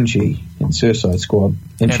really cringy in Suicide Squad?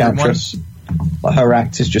 Enchantress. Like, her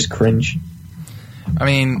act is just cringe. I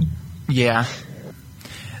mean, yeah.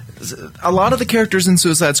 A lot of the characters in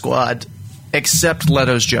Suicide Squad, except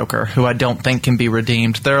Leto's Joker, who I don't think can be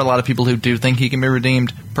redeemed. There are a lot of people who do think he can be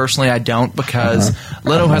redeemed. Personally, I don't, because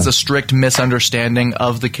Leto has a strict misunderstanding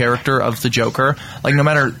of the character of the Joker. Like, no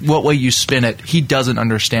matter what way you spin it, he doesn't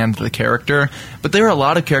understand the character. But there are a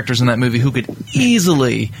lot of characters in that movie who could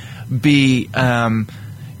easily be, turned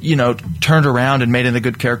around and made into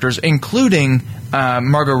good characters, including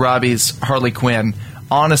Margot Robbie's Harley Quinn.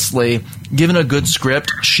 Honestly, given a good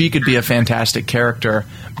script, she could be a fantastic character.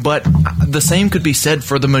 But the same could be said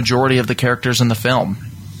for the majority of the characters in the film.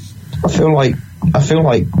 I feel like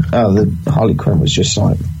the Harley Quinn was just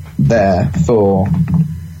like there for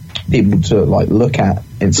people to like look at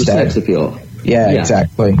instead. For sex appeal. Yeah,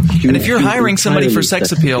 exactly. And if you're hiring somebody for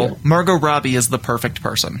sex appeal, Margot Robbie is the perfect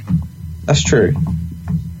person. That's true.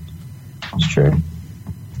 It's true.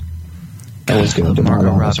 I was going to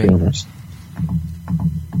Margot Robbie.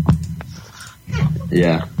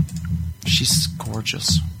 Yeah. She's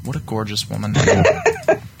gorgeous. What a gorgeous woman.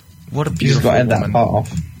 What a beautiful She's got to end woman. that part off.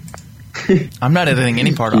 I'm not editing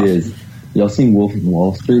any part off. Y'all seen Wolf of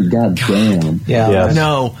Wall Street? God damn. Yeah. Yes.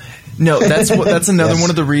 No, that's another one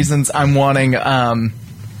of the reasons I'm wanting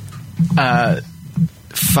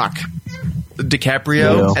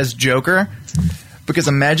DiCaprio as Joker. Because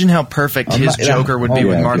imagine how perfect his Joker would be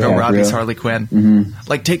with Margot Robbie's Harley Quinn. Mm-hmm.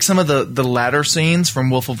 Like, take some of the latter scenes from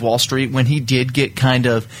Wolf of Wall Street when he did get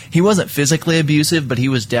he wasn't physically abusive, but he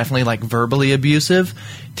was definitely, like, verbally abusive.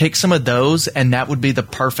 Take some of those, and that would be the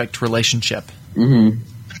perfect relationship. Mm-hmm.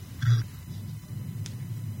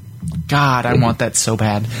 God, I want that so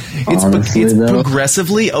bad. Honestly, it's though,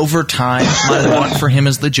 progressively, over time, my want for him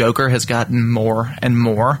as the Joker has gotten more and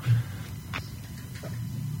more.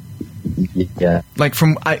 Yeah. Like,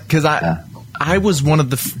 I was one of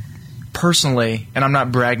the personally, and I'm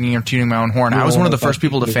not bragging or tooting my own horn, I was one of the first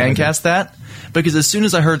people to fan cast that, because as soon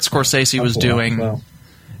as I heard Scorsese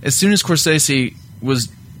as soon as Scorsese was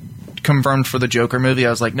confirmed for the Joker movie, I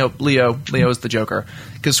was like, nope, Leo is the Joker,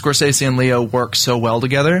 because Scorsese and Leo work so well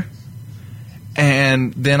together.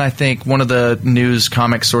 And then I think one of the news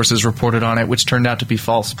comic sources reported on it, which turned out to be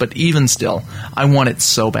false, but even still, I want it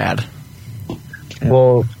so bad.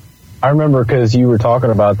 Well, I remember because you were talking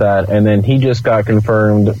about that, and then he just got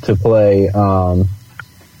confirmed to play. I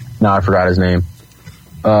forgot his name.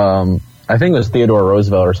 I think it was Theodore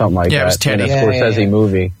Roosevelt or something like that. Yeah, it was Teddy. In a Scorsese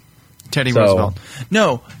movie. Teddy Roosevelt.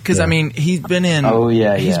 No, because I mean, he's been in.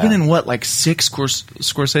 He's been in what, like 6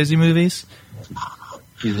 Scorsese movies?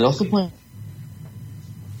 He's also playing.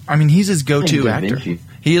 I mean, he's his go-to Da actor. Vinci.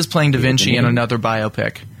 He is playing Da Vinci in another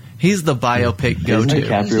biopic. He's the biopic go-to.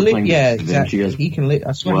 Exactly. He can.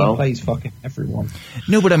 That's why he plays fucking everyone.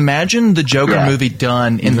 No, but imagine the Joker movie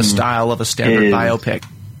done in the style of a standard biopic.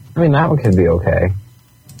 I mean, that one could be okay.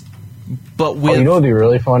 But with you know what would be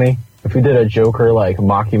really funny? If we did a Joker, like,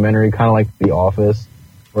 mockumentary, kind of like The Office,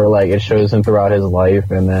 where, like, it shows him throughout his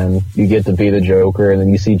life, and then you get to be the Joker, and then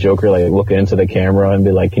you see Joker, like, looking into the camera and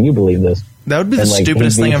be like, can you believe this? that would be the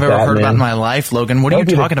stupidest thing I've ever heard about in my life, Logan. What are you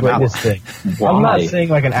talking about? I'm not saying,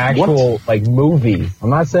 like, an actual, like, movie. I'm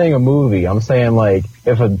not saying a movie. I'm saying, like,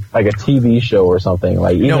 if a TV show or something.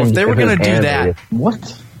 Like, even if they were going to do that. What?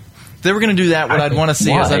 If they were going to do that, what I'd want to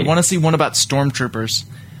see is I'd want to see one about stormtroopers,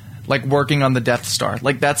 like, working on the Death Star.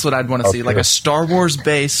 Like, that's what I'd want to see. Like, a Star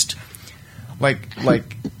Wars-based,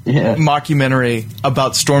 mockumentary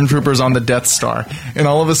about stormtroopers on the Death Star, and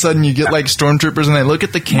all of a sudden you get like stormtroopers and they look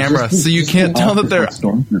at the camera, so you can't tell that they're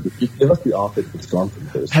stormtroopers. Just give us the outfit with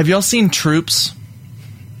stormtroopers. Have y'all seen Troops?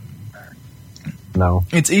 No.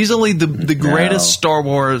 It's easily the greatest Star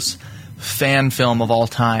Wars fan film of all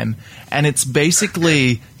time, and it's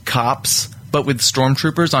basically cops but with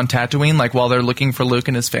stormtroopers on Tatooine, like while they're looking for Luke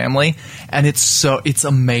and his family, and it's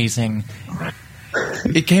amazing.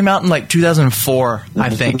 It came out in like 2004, I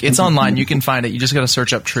think. It's online. You can find it. You just got to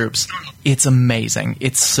search up Troops. It's amazing.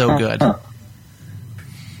 It's so good. All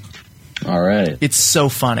right. It's so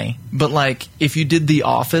funny. But like, if you did The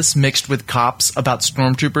Office mixed with cops about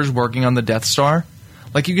stormtroopers working on the Death Star,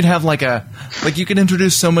 Like you could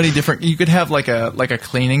introduce so many different. You could have like a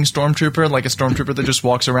cleaning stormtrooper, like a stormtrooper that just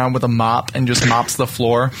walks around with a mop and just mops the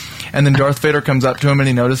floor, and then Darth Vader comes up to him and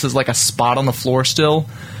he notices like a spot on the floor still,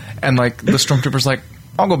 and like the stormtrooper's like,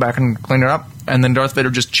 I'll go back and clean it up, and then Darth Vader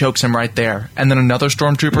just chokes him right there, and then another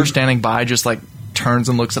stormtrooper standing by just like turns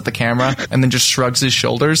and looks at the camera and then just shrugs his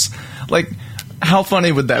shoulders. Like, how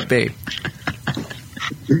funny would that be?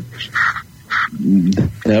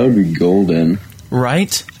 That would be golden.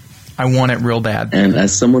 Right? I want it real bad. And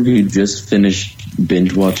as someone who just finished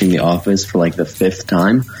binge watching The Office for like the 5th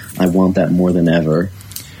time, I want that more than ever.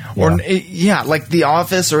 Or like The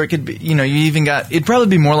Office, or it could be, you even got, it'd probably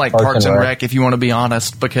be more like Parks and Rec if you want to be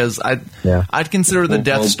honest, because I'd consider the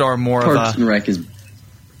Death Star more Parks and Rec is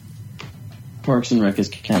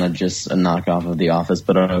kind of just a knockoff of The Office,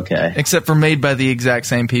 but okay. Except for made by the exact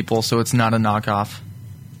same people, so it's not a knockoff.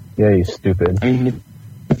 Yeah, you stupid. I mean,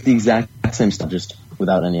 it's the exact same stuff, just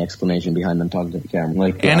without any explanation behind them talking to the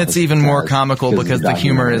camera. And it's even more comical because the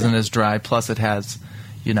humor isn't as dry, plus it has,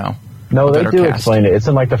 No, they do explain it. It's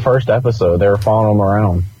in like the first episode. They were following them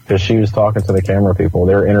around because she was talking to the camera people.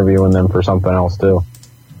 They were interviewing them for something else too.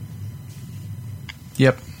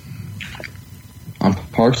 Yep. On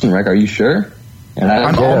Parks and Rec, are you sure? And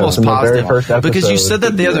I'm almost positive because you said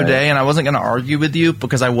that the other day, and I wasn't going to argue with you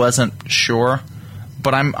because I wasn't sure,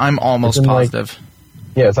 but I'm almost positive.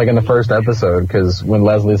 It's like in the first episode because when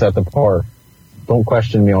Leslie's at the park, don't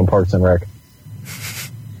question me on Parks and Rec.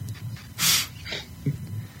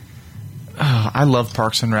 Oh, I love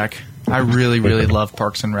Parks and Rec. I really, really love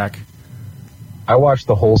Parks and Rec. I watched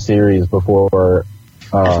the whole series before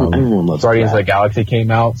Guardians of the Galaxy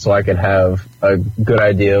came out, so I could have a good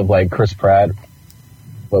idea of like Chris Pratt,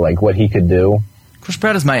 what he could do. Chris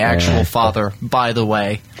Pratt is my actual father, by the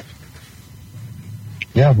way.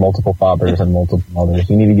 You have multiple fathers and multiple mothers.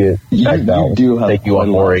 You need to get checked out. You do have take you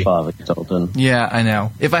on Lori. Father, Dalton. Yeah, I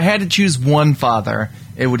know. If I had to choose one father,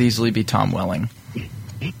 it would easily be Tom Welling.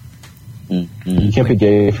 You can't be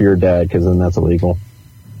gay for your dad because then that's illegal.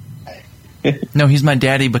 No, he's my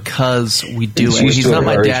daddy because we do it. He's not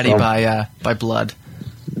my daddy by blood.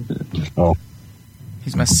 Oh,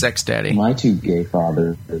 he's my sex daddy. My two gay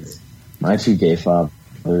fathers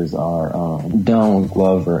are Donald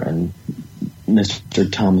Glover and Mr.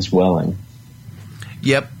 Thomas Welling.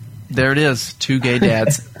 Yep, there it is. Two gay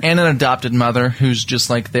dads and an adopted mother who's just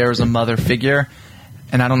like there as a mother figure.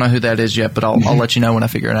 And I don't know who that is yet, but I'll let you know when I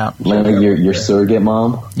figure it out. Like your surrogate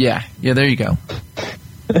mom? Yeah, there you go.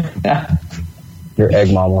 Your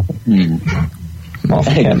egg mama.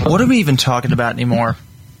 What are we even talking about anymore?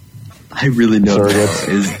 I really don't know.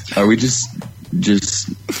 Are we just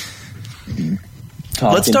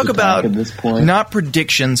Let's talk about at this point? Not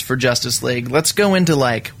predictions for Justice League. Let's go into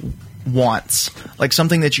like wants, like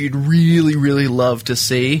something that you'd really, really love to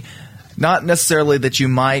see. Not necessarily that you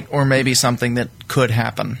might, or maybe something that could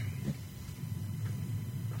happen.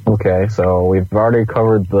 Okay, so we've already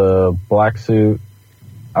covered the black suit.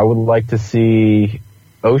 I would like to see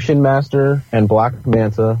Ocean Master and Black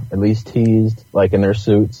Manta at least teased, like in their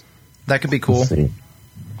suits. That could be cool. Let's see.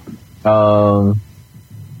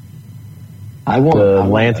 I want the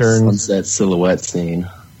lanterns. Sunset silhouette scene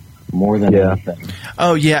more than anything.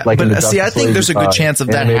 Oh yeah, like but see, I think there's a good chance of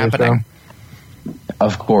that happening.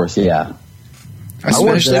 Of course, yeah.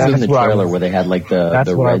 Especially in the trailer where they had like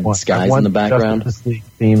the red skies in the background. Justice League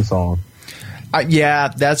theme song. Yeah,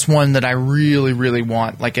 that's one that I really, really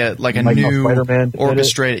want. Like a new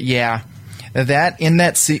orchestrated. Yeah, that in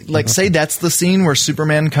that scene. Like, say that's the scene where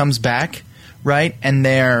Superman comes back, right? And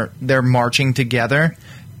they're marching together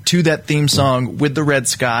to that theme song with the red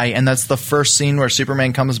sky, and that's the first scene where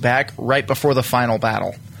Superman comes back right before the final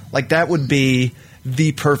battle. Like that would be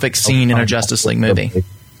the perfect scene in a Justice League movie.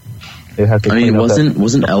 I mean, wasn't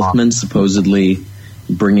Elfman supposedly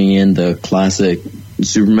bringing in the classic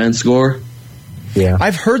Superman score? Yeah,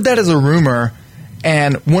 I've heard that as a rumor,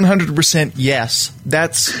 and 100% yes.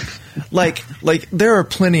 That's like there are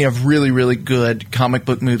plenty of really, really good comic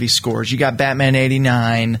book movie scores. You got Batman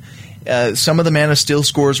 '89. Some of the Man of Steel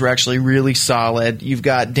scores were actually really solid. You've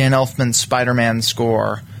got Dan Elfman's Spider-Man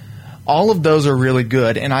score. All of those are really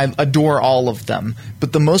good, and I adore all of them.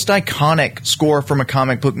 But the most iconic score from a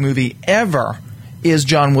comic book movie ever is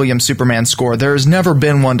John Williams' Superman score. There has never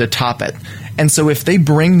been one to top it. And so if they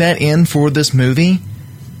bring that in for this movie,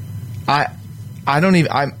 I'll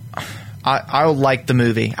like the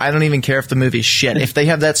movie. I don't even care if the movie's shit. If they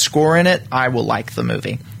have that score in it, I will like the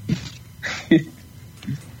movie.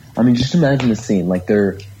 I mean, just imagine the scene. Like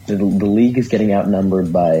the League is getting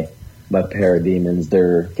outnumbered by parademons.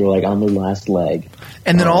 They're like on their last leg.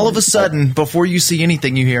 And then all of a sudden, before you see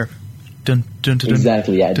anything, you hear, dun, dun, dun,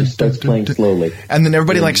 exactly, yeah. It just starts playing slowly. And then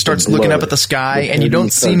everybody starts looking up at the sky, and you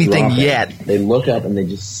don't see anything yet. They look up and they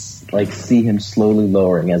just see him slowly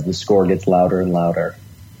lowering as the score gets louder and louder.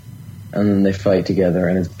 And then they fight together,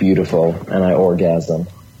 and it's beautiful, and I orgasm.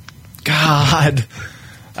 God,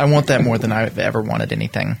 I want that more than I've ever wanted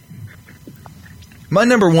anything. My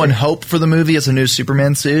number one hope for the movie is a new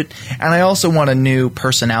Superman suit, and I also want a new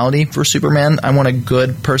personality for Superman. I want a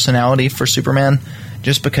good personality for Superman,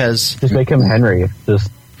 just because... Just make him Henry. Just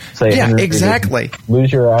say yeah, Henry. Exactly.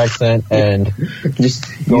 Lose your accent and just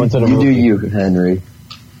go into the movie. You do you, Henry.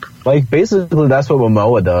 Like, basically, that's what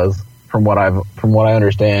Momoa does, from what I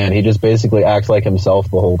understand. He just basically acts like himself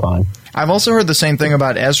the whole time. I've also heard the same thing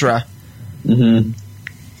about Ezra. Mm-hmm.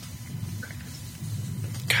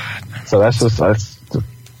 God. So that's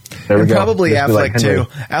there we go. Probably just Affleck, like too.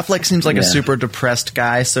 Affleck seems like a super depressed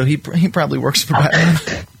guy, so he probably works for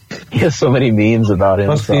Batman. He has so many memes about him.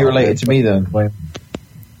 Must be related to me, then.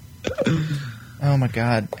 Oh, my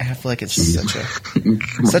God. Affleck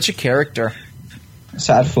is such a character.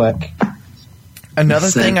 Sad Fleck. Another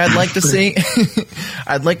thing I'd like to see,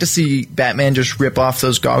 I'd like to see Batman just rip off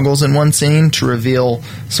those goggles in one scene to reveal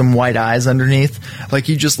some white eyes underneath. Like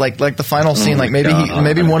he just like the final scene, like maybe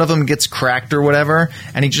one of them gets cracked or whatever,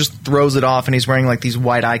 and he just throws it off, and he's wearing like these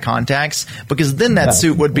white eye contacts, because then that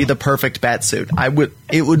suit would be the perfect bat suit.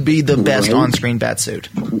 It would be the best on-screen bat suit.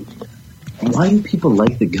 Why do people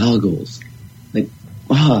like the goggles? Like,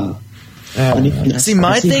 wow. See,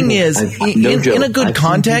 my thing is, in a good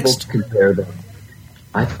context.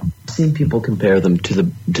 I've seen people compare them to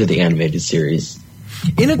the animated series.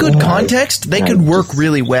 In a good context, they could work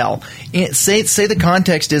really well. Say the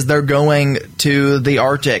context is they're going to the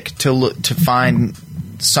Arctic to find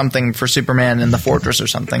something for Superman in the fortress or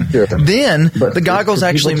something. Sure. Then the goggles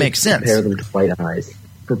actually make sense. Compare them to white eyes.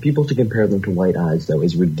 For people to compare them to white eyes, though,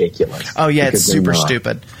 is ridiculous. Oh yeah, it's super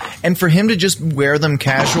stupid. And for him to just wear them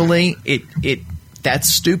casually, that's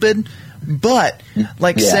stupid. But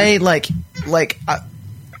say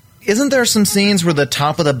isn't there some scenes where the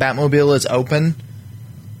top of the Batmobile is open?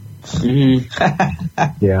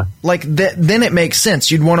 Mm-hmm. Yeah. Like then it makes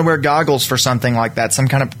sense. You'd want to wear goggles for something like that. Some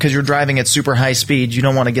kind of, because you're driving at super high speed. You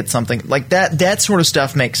don't want to get something like that. That sort of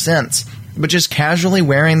stuff makes sense. But just casually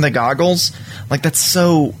wearing the goggles, like it's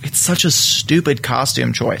such a stupid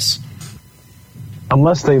costume choice.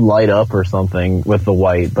 Unless they light up or something with the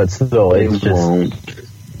white, but still, it's just.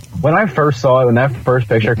 When I first saw it, when that first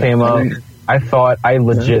picture came up, I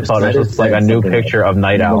legit thought it was just like a new picture of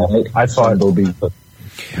Night Owl. I thought it'll be.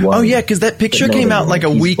 Oh yeah, because that picture came out like a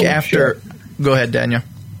week after. Go ahead, Daniel.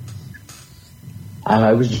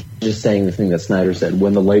 I was just saying the thing that Snyder said.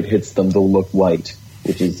 When the light hits them, they'll look white,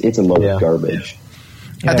 it's a load of garbage.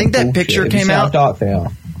 I think that picture came out. Dark they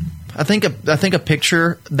are. I think that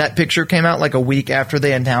picture came out like a week after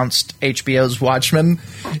they announced HBO's Watchmen,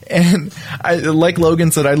 and like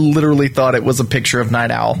Logan said, I literally thought it was a picture of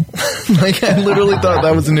Night Owl. Like I literally thought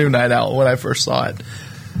that was a new Night Owl when I first saw it.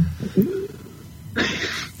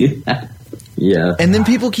 Yeah. And then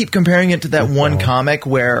people keep comparing it to that one comic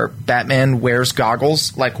where Batman wears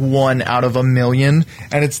goggles, like 1 out of 1,000,000,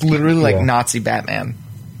 and it's literally like Nazi Batman.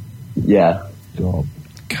 Yeah. God.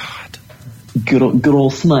 Good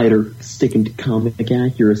old Snyder sticking to comic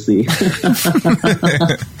accuracy.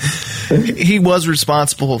 He was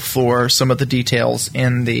responsible for some of the details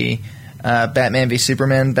in the Batman v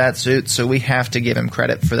Superman batsuit, so we have to give him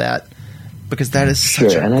credit for that, because that is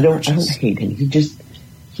such a. And I don't hate him.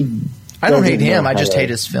 I don't hate him. I just hate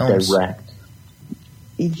his films. Direct.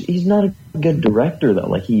 He's not a good director though.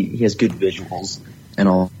 Like he has good visuals and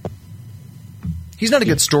all. He's not a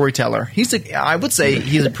good storyteller. I would say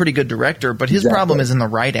he's a pretty good director, but his problem is in the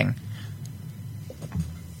writing.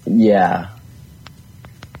 Yeah.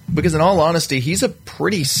 Because in all honesty, he's a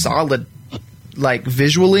pretty solid, like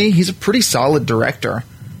visually, he's a pretty solid director.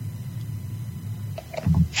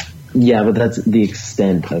 Yeah, but that's the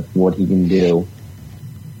extent of what he can do.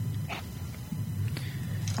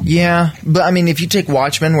 Yeah, but I mean, if you take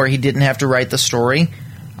Watchmen, where he didn't have to write the story,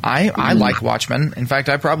 I like Watchmen. In fact,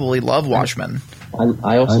 I probably love Watchmen.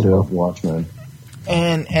 I also love Watchmen.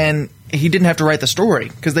 And he didn't have to write the story,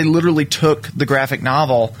 because they literally took the graphic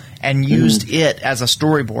novel and used it as a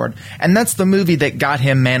storyboard. And that's the movie that got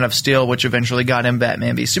him Man of Steel, which eventually got him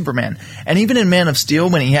Batman v Superman. And even in Man of Steel,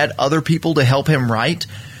 when he had other people to help him write,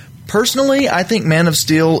 personally, I think Man of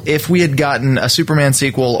Steel, if we had gotten a Superman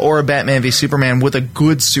sequel or a Batman v Superman with a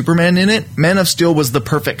good Superman in it, Man of Steel was the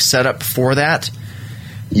perfect setup for that.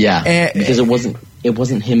 Yeah, because it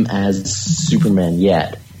wasn't him as Superman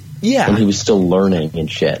yet. Yeah. And he was still learning and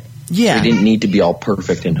shit. Yeah. He didn't need to be all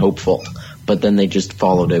perfect and hopeful. but then they just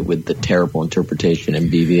followed it with the terrible interpretation in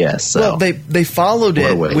BVS. So. Well, they followed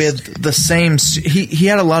it with the same. He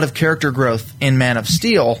had a lot of character growth in Man of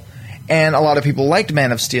Steel, and a lot of people liked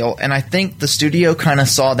Man of Steel, and I think the studio kind of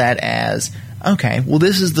saw that as, okay, well,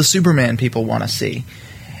 this is the Superman people want to see.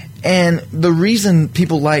 And the reason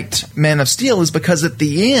people liked Man of Steel is because at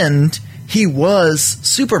the end he was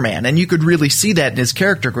Superman, and you could really see that in his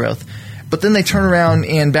character growth. But then they turn around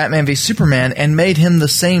in Batman v Superman and made him the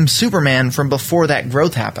same Superman from before that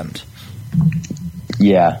growth happened.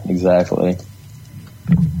 Yeah, exactly.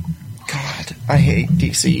 God, I hate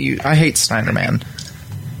DC. I hate Snyderman.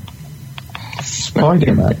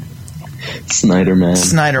 Snyderman.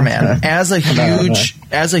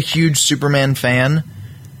 As a huge Superman fan,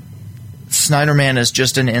 Snyderman is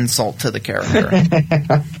just an insult to the character.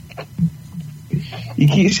 You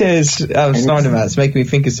keep saying Snyderman. It's making me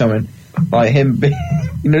think of something. Like him,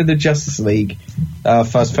 the Justice League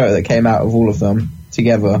first photo that came out of all of them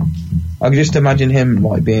together. I can just imagine him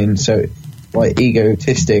like being so like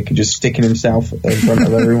egotistic and just sticking himself in front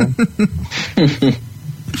of everyone.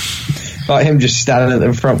 Like him just standing at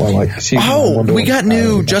the front while like. We got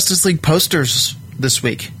new Justice League posters this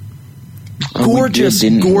week. Gorgeous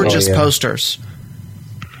posters.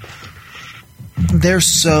 They're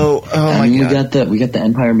so. Oh my god! We got the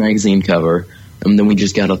Empire magazine cover. And then we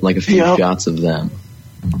just got a few shots of them.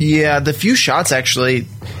 Yeah, the few shots actually.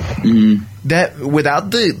 That without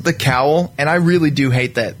the cowl, and I really do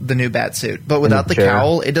hate the new Batsuit, but without the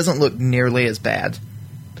cowl, it doesn't look nearly as bad.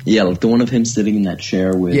 Yeah, like the one of him sitting in that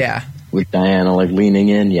chair with Diana like leaning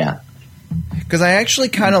in. Yeah, because I actually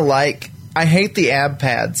kind of I hate the ab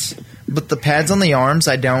pads, but the pads on the arms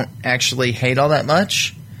I don't actually hate all that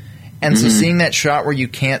much. And so seeing that shot where you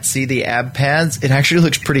can't see the ab pads, it actually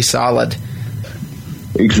looks pretty solid.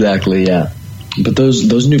 Exactly, yeah. But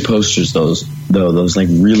those new posters, those like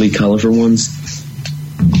really colorful ones,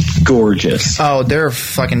 gorgeous. Oh, they're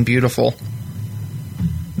fucking beautiful.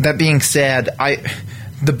 That being said,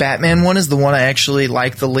 the Batman one is the one I actually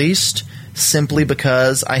like the least, simply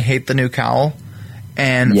because I hate the new cowl.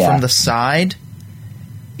 And from the side,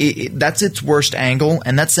 that's its worst angle,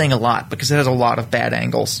 and that's saying a lot because it has a lot of bad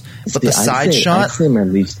angles. But the side shot, I'd say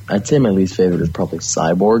my least favorite is probably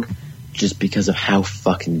Cyborg. Just because of how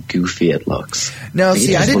fucking goofy it looks. No,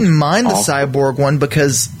 see, I didn't mind the Cyborg one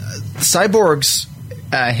because Cyborg's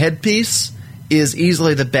headpiece is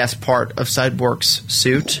easily the best part of Cyborg's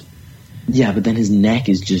suit. Yeah, but then his neck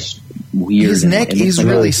is just weird. His neck is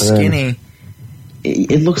really skinny.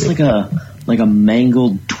 It looks like a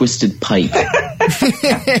mangled, twisted pipe.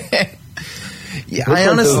 Yeah, I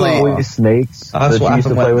honestly snakes that you used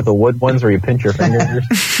to play with the wood ones where you pinch your fingers.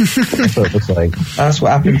 That's what it looks like. That's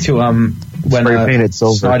what happened to when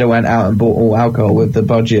Snyder went out and bought all alcohol with the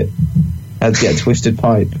budget. Had to get a twisted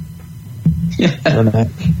pipe.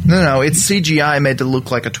 No, it's CGI made to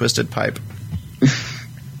look like a twisted pipe.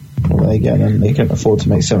 Well, there you go. Then they couldn't afford to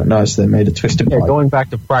make something nice, so they made a twisted pipe. Going back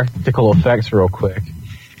to practical effects real quick.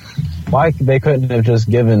 Why they couldn't have just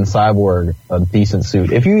given Cyborg a decent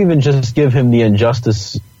suit? If you even just give him the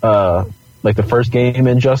Injustice, like the first game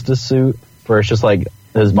Injustice suit, where it's just like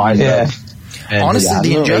his biceps. Yeah. Honestly,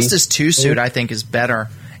 the Injustice 2 suit I think is better,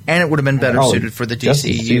 and it would have been better suited for the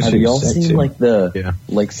DCU. Have y'all seen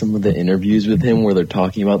like some of the interviews with him where they're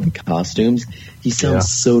talking about the costumes? He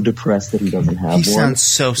sounds so depressed that he doesn't have one. He sounds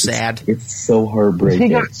so sad. It's so heartbreaking. He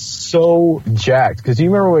got so jacked because you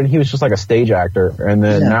remember when he was just like a stage actor, and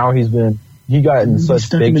then now he got in such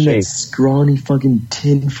big shape. That scrawny fucking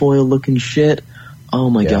tinfoil looking shit. Oh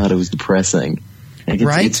my god, it was depressing. Like,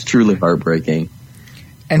 it's truly heartterbreaking.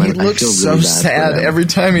 And he looks so sad every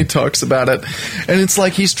time he talks about it. And it's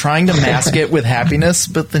like he's trying to mask it with happiness,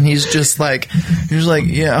 but then he's just like,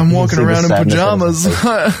 yeah, I'm walking around in pajamas.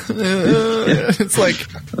 It's like...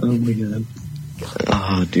 Oh, my God.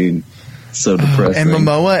 Oh, dude. So depressing. And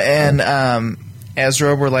Momoa and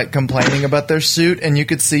Ezra were, like, complaining about their suit, and you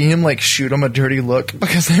could see him, like, shoot them a dirty look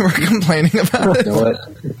because they were complaining about it. You know what?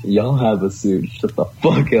 Y'all have a suit. Shut the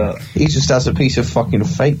fuck up. He just has a piece of fucking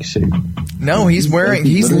fake suit. No, he's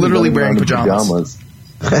literally wearing pajamas.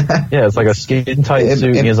 Yeah, it's like a skin-tight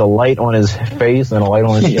suit. He has a light on his face and a light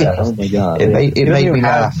on his chest. Oh my god! It made me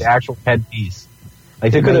laugh. The actual headpiece.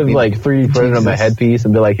 Like they could have like 3D printed him a headpiece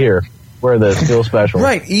and be like, "Here, wear this. Feel special."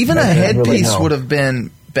 Right. Even a headpiece would have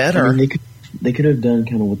been better. I mean, they could have done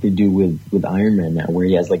kind of what they do with Iron Man now, where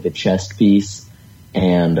he has like the chest piece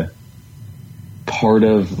and part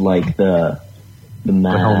of like the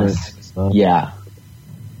mask. Yeah.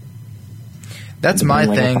 That's my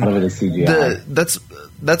thing.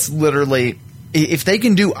 That's literally, if they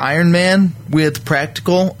can do Iron Man with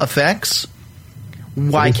practical effects,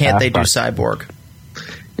 why can't they do Cyborg?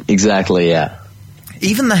 Exactly, yeah.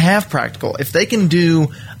 Even the half practical, if they can do,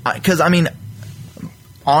 because I mean,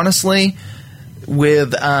 honestly,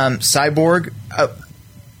 with Cyborg,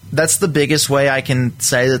 that's the biggest way I can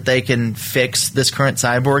say that they can fix this current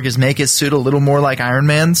Cyborg is make his suit a little more like Iron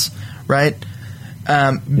Man's, right?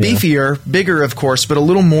 Beefier, bigger, of course, but a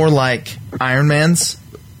little more like Iron Man's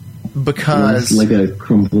because... Like a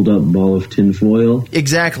crumpled up ball of tinfoil?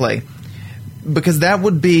 Exactly. Because that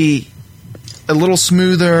would be a little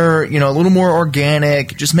smoother, you know, a little more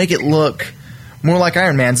organic, just make it look more like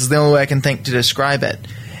Iron Man's is the only way I can think to describe it.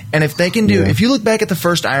 And if they can do... If you look back at the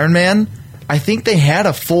first Iron Man, I think they had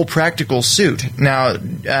a full practical suit. Now...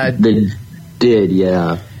 they did,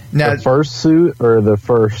 yeah. Now, the first suit or the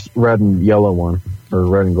first red and yellow one? Or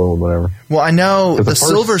red and gold, whatever. Well, I know the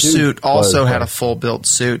silver suit also had a full built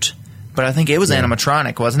suit, but I think it was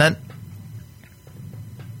animatronic, wasn't it?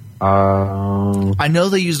 I know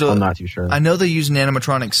they used I'm not too sure. I know they used an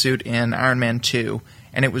animatronic suit in Iron Man 2,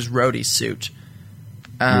 and it was Rhodey's suit.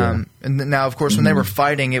 And now, of course, when they were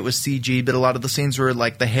fighting, it was CG, but a lot of the scenes where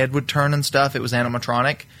like the head would turn and stuff, it was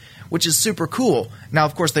animatronic, which is super cool. Now,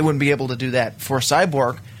 of course, they wouldn't be able to do that for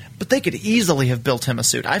Cyborg, but they could easily have built him a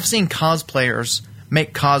suit. I've seen cosplayers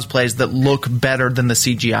make cosplays that look better than the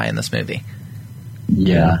CGI in this movie.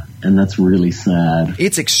 Yeah, and that's really sad.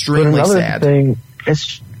 It's extremely sad. Thing,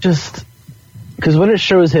 it's just because when it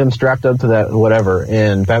shows him strapped up to that whatever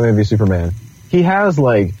in Batman v Superman, he has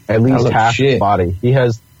like at least half his body. He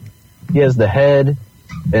has the head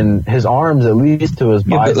and his arms at least to his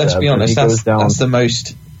bicep. But let's be honest, that's the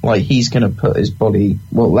most like he's going to put his body.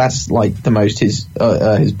 Well, that's like the most his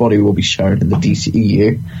body will be shown in the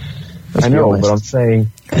DCEU. I know, but I'm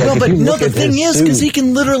saying... the thing is, because he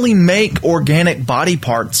can literally make organic body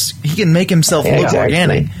parts. He can make himself look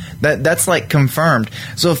organic. That's, like, confirmed.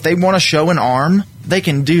 So if they want to show an arm, they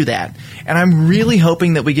can do that. And I'm really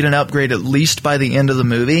hoping that we get an upgrade at least by the end of the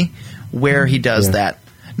movie where he does that.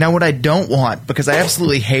 Now, what I don't want, because I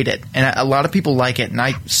absolutely hate it, and a lot of people like it, and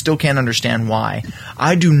I still can't understand why,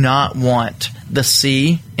 I do not want the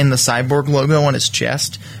C in the Cyborg logo on his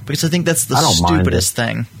chest, because I think that's the stupidest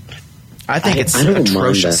thing. I think it's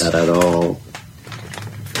atrocious. I don't mind that at all.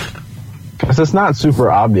 Because it's not super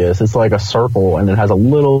obvious. It's like a circle, and it has a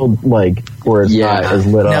little, like, where it's not as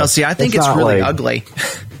lit up. No, see, I think it's really ugly.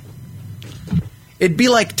 It'd be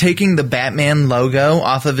like taking the Batman logo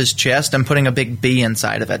off of his chest and putting a big B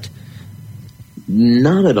inside of it.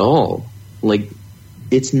 Not at all. Like,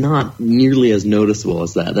 it's not nearly as noticeable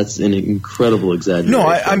as that. That's an incredible exaggeration. No,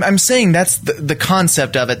 I'm saying that's the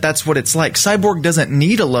concept of it. That's what it's like. Cyborg doesn't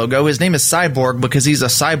need a logo. His name is Cyborg because he's a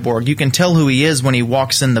cyborg. You can tell who he is when he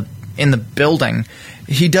walks in the building.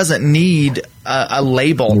 He doesn't need a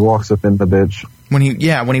label. He walks up in the bitch. When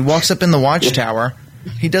he walks up in the watchtower,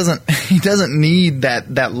 he doesn't need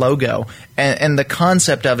that logo. And the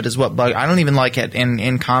concept of it is what I don't even like it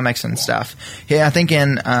in comics and stuff. Yeah, I think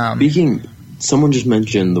in someone just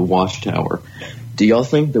mentioned the Watchtower. Do y'all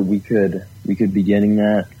think that we could be getting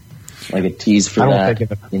that, like a tease for that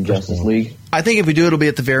in Justice League? I think if we do, it'll be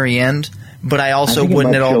at the very end. But I also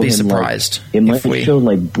wouldn't at all be surprised. It might show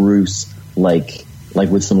like Bruce, like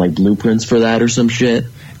with some like blueprints for that or some shit.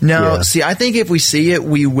 No, see, I think if we see it,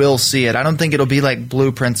 we will see it. I don't think it'll be like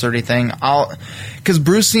blueprints or anything. Because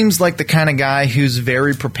Bruce seems like the kind of guy who's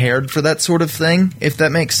very prepared for that sort of thing, if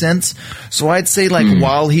that makes sense. So I'd say, like,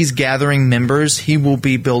 while he's gathering members, he will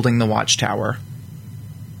be building the Watchtower.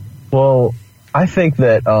 Well, I think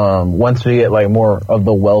that once we get like more of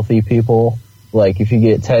the wealthy people, like if you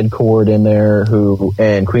get Ted Kord in there,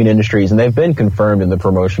 and Queen Industries, and they've been confirmed in the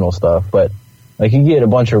promotional stuff, but. Like, you get a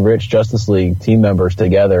bunch of rich Justice League team members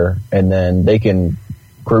together, and then they can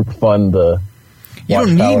group fund the You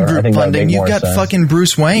don't need group funding. You've got fucking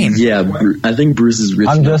Bruce Wayne. Yeah, I think Bruce is rich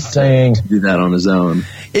enough to do that on his own.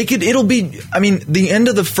 It'll be, I mean, the end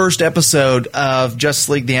of the first episode of Justice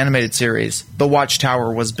League, the animated series, the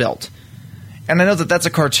Watchtower was built. And I know that that's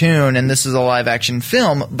a cartoon and this is a live-action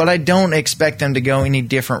film, but I don't expect them to go any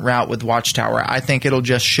different route with Watchtower. I think it'll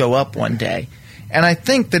just show up one day. And I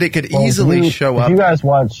think that it could easily show up. Did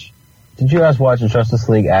you guys watch Justice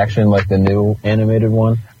League Action, like the new animated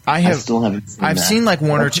one? I still haven't seen that. I've seen like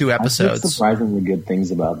one or two episodes. I've heard surprisingly good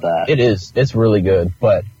things about that. It is. It's really good.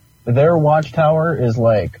 But their Watchtower is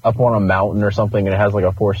like up on a mountain or something, and it has like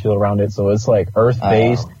a force field around it. So it's like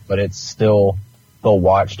Earth-based, but it's still the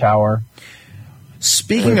Watchtower.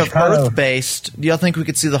 Speaking of Earth-based, do y'all think we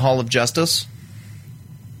could see the Hall of Justice?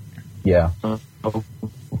 Yeah. Oh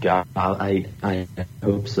God, I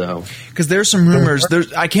hope so. Because there's some rumors.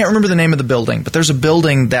 I can't remember the name of the building, but there's a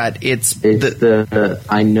building that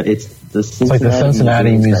I know it's It's like the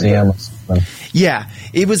Cincinnati Museum. Yeah,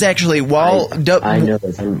 it was actually while I know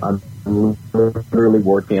this. I'm literally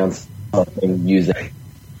working on something using.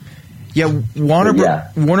 Yeah, Warner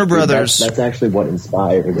Brothers. That's actually what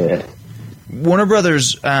inspired it. Warner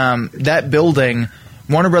Brothers, that building.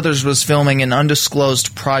 Warner Brothers was filming an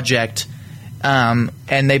undisclosed project, and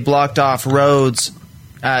they blocked off roads,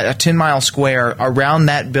 a 10-mile square around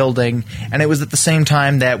that building, and it was at the same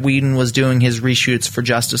time that Whedon was doing his reshoots for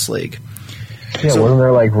Justice League. Yeah, so, wasn't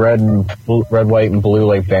there like red, white, and blue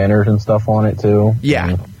like banners and stuff on it too?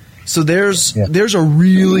 Yeah. So there's a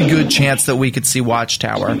really good chance that we could see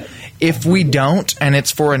Watchtower. If we don't, and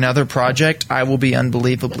it's for another project, I will be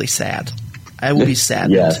unbelievably sad. I will be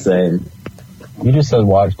sad. Yeah, same. You just said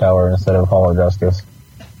Watchtower instead of Hall of Justice.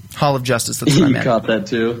 Hall of Justice, that's what I meant. You caught that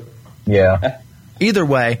too? Yeah. Either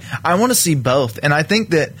way, I want to see both, and I think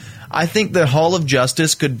that Hall of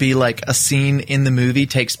Justice could be like a scene in the movie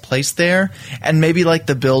takes place there, and maybe like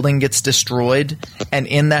the building gets destroyed, and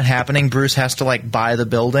in that happening, Bruce has to like buy the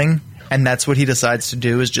building, and that's what he decides to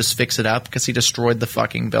do is just fix it up because he destroyed the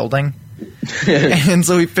fucking building. And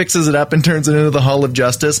so he fixes it up and turns it into the Hall of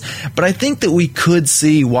Justice. But I think that we could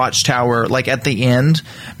see Watchtower like at the end.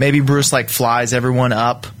 Maybe Bruce like flies everyone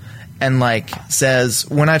up and like says,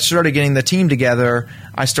 when I started getting the team together,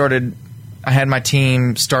 I had my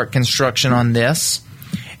team start construction on this.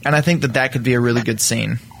 And I think that could be a really good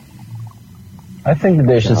scene. I think that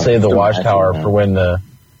they should save the Watchtower for when the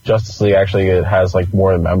Justice League actually has like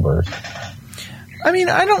more members. I mean,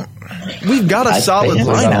 we've got a solid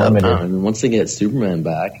lineup. Once they get Superman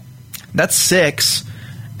back, that's 6,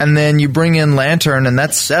 and then you bring in Lantern, and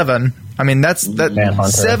that's 7. I mean, that's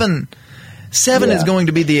Manhunter. 7 is going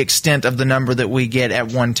to be the extent of the number that we get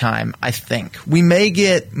at one time. I think we may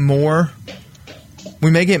get more.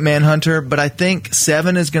 We may get Manhunter, but I think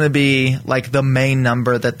 7 is going to be like the main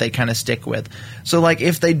number that they kind of stick with. So, like,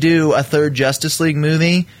 if they do a third Justice League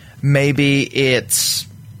movie, maybe it's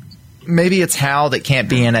Hal that can't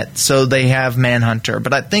be in it, so they have Manhunter.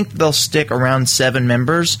 But I think they'll stick around 7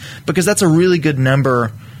 members because that's a really good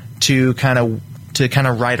number to kind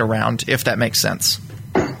of write around, if that makes sense.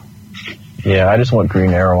 Yeah, I just want Green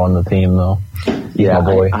Arrow on the team, though. Yeah,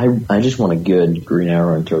 boy. I just want a good Green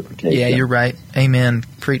Arrow interpretation. Yeah, you're right. Amen.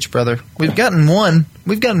 Preach, brother. We've gotten one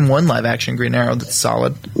live action Green Arrow that's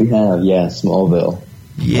solid. We have, Smallville.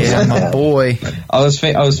 Yeah, my boy. I was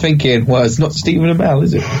thinking, well, it's not Stephen Amell,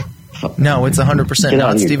 is it? No, it's 100%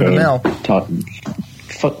 not Stephen Amell.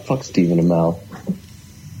 Fuck Stephen Amell.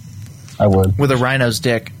 I would. With a rhino's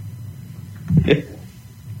dick.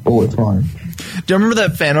 Oh, it's fine. Do you remember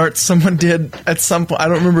that fan art someone did at some point? I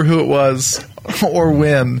don't remember who it was or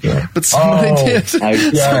when, but somebody did.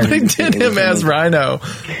 Somebody did him as Rhino.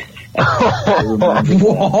 What?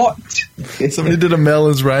 Somebody did Amell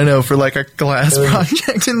as Rhino for like a class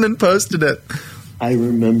project and then posted it. I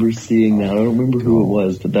remember seeing that. I don't remember who it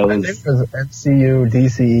was, but that was... it was MCU,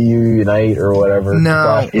 DCEU, Unite, or whatever.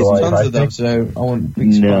 No. Tons of them, so I won't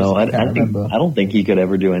be surprised. I don't think he could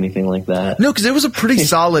ever do anything like that. No, because it was a pretty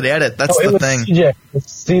solid edit. That's the thing. CJ.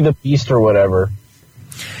 See the Beast or whatever.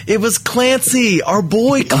 It was Clancy, our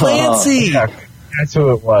boy Clancy. Yeah, that's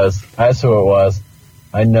who it was.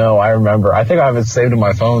 I know, I remember. I think I have it saved in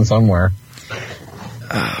my phone somewhere.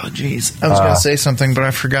 Oh, jeez. I was going to say something, but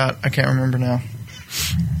I forgot. I can't remember now.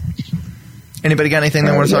 Anybody got anything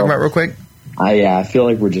they want to talk about real quick? I feel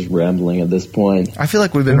like we're just rambling at this point. I feel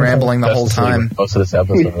like we've been rambling the whole time. Most of this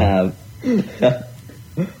episode. We have.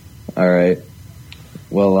 All right.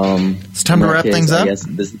 Well, it's time to wrap things up. I guess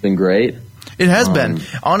this has been great. It has been.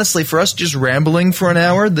 Honestly, for us just rambling for an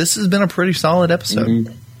hour, this has been a pretty solid episode.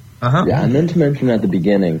 Mm-hmm. Yeah, I meant to mention at the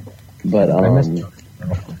beginning, but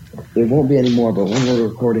there won't be any more. But when we're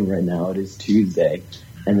recording right now, it is Tuesday.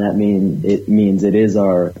 And that means it is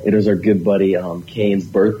our good buddy Cain's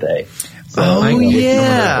birthday. So,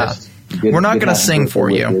 yeah, we're not going to sing for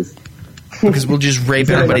you because we'll just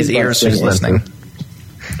rape everybody's ears who's listening.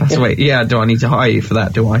 That's right. Yeah, do I need to hire you for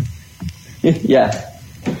that? Do I? Yeah.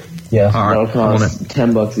 All right, that'll cost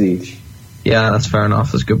 $10 each. Yeah, that's fair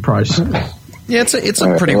enough. That's a good price. Yeah, it's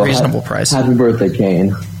a pretty reasonable price. Happy birthday,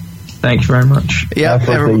 Cain! Thank you very much. Yeah, happy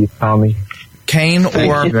birthday, Tommy. Cain,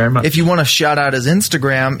 or you very much. If you want to shout out his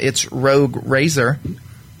Instagram, it's Rogue Razor.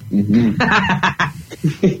 Mm-hmm.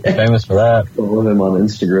 Famous for that. Follow him on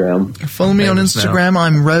Instagram. Follow me on Instagram.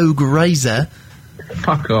 I'm Rogue Razor.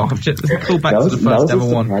 Fuck off. Just go back to the first ever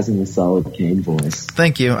one. That was a surprisingly solid Cain voice.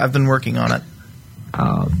 Thank you. I've been working on it.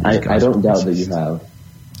 I don't doubt that you have.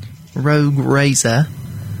 Rogue Razor.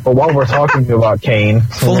 Well, while we're talking about Cain,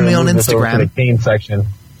 follow me on Instagram. The Cain section.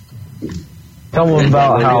 Tell him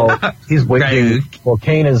about how he's waging. Well,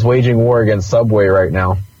 Cain is waging war against Subway right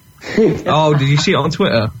now. Oh, did you see it on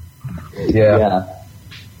Twitter? Yeah.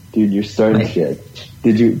 Dude, you're starting shit.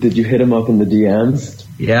 Did you hit him up in the DMs?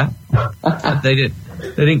 Yeah. They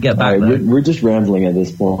didn't get back. Right, we're just rambling at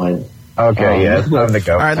this point. Okay, it's time to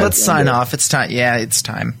go. All right, let's sign off. It's time. Yeah, it's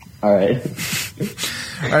time. All right.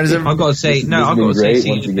 All right. I've got to say, I've got to say,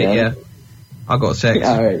 see you in a bit. Yeah. I've got to say.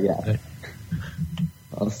 All right. Yeah.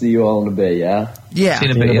 I'll see you all in a bit. Yeah. Yeah. See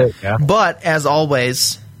you in a bit. Yeah. But as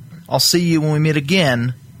always, I'll see you when we meet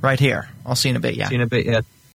again right here. I'll see you in a bit. Yeah. See you in a bit. Yeah.